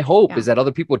 always my hope, Yeah. is that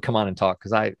other people would come on and talk,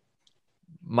 because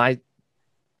my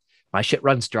my shit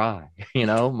runs dry.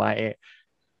 My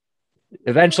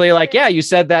eventually, like, yeah, you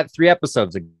said that 3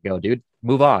 episodes ago, dude,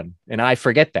 move on. And I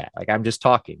forget that, like, I'm just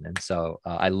talking. And so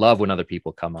I love when other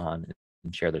people come on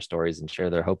and share their stories and share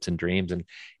their hopes and dreams. And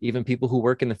even people who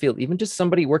work in the field, even just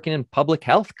somebody working in public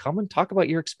health, come and talk about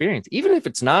your experience. Even if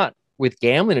it's not with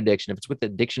gambling addiction, if it's with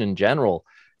addiction in general,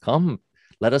 come,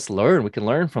 let us learn. We can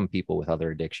learn from people with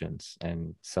other addictions.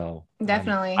 And so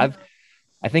Definitely.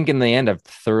 I think in the end, I've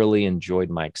thoroughly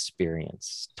enjoyed my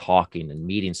experience talking and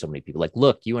meeting so many people. Like,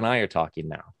 look, you and I are talking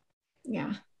now.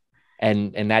 Yeah.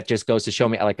 And that just goes to show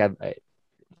me, like, I'm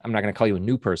not going to call you a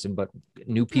new person, but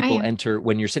new I people am. enter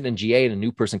when you're sitting in GA and a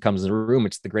new person comes in the room.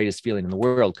 It's the greatest feeling in the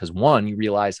world. Because one, you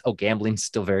realize, oh, gambling's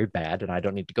still very bad and I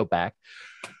don't need to go back.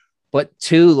 But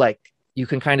two, like, you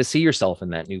can kind of see yourself in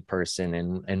that new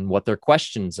person, and what their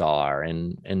questions are,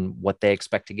 and what they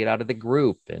expect to get out of the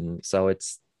group. And so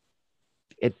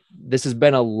this has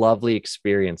been a lovely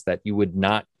experience that you would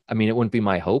not, I mean, it wouldn't be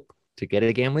my hope to get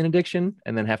a gambling addiction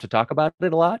and then have to talk about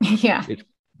it a lot. Yeah.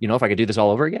 If I could do this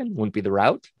all over again, wouldn't be the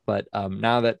route. But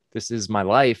now that this is my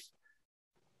life,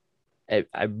 I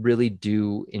really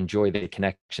do enjoy the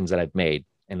connections that I've made.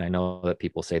 And I know that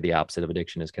people say the opposite of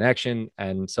addiction is connection.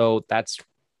 And so that's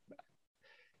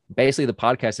basically, the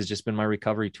podcast has just been my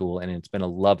recovery tool. And it's been a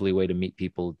lovely way to meet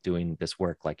people doing this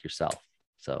work like yourself.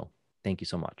 So thank you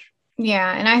so much.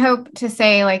 Yeah. And I hope to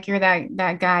say, like, you're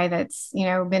that guy that's,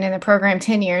 been in the program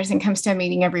 10 years and comes to a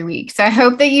meeting every week. So I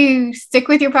hope that you stick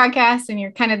with your podcast and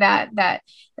you're kind of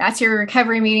that's your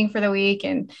recovery meeting for the week.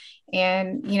 And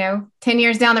 10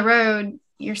 years down the road,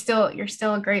 you're still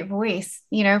a great voice,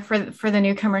 for the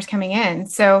newcomers coming in.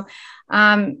 So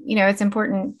it's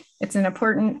important. It's an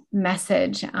important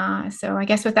message. So I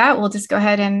guess with that, we'll just go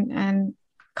ahead and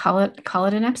call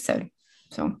it an episode.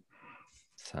 So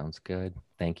Sounds good.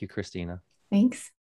 Thank you, Christina. thanks.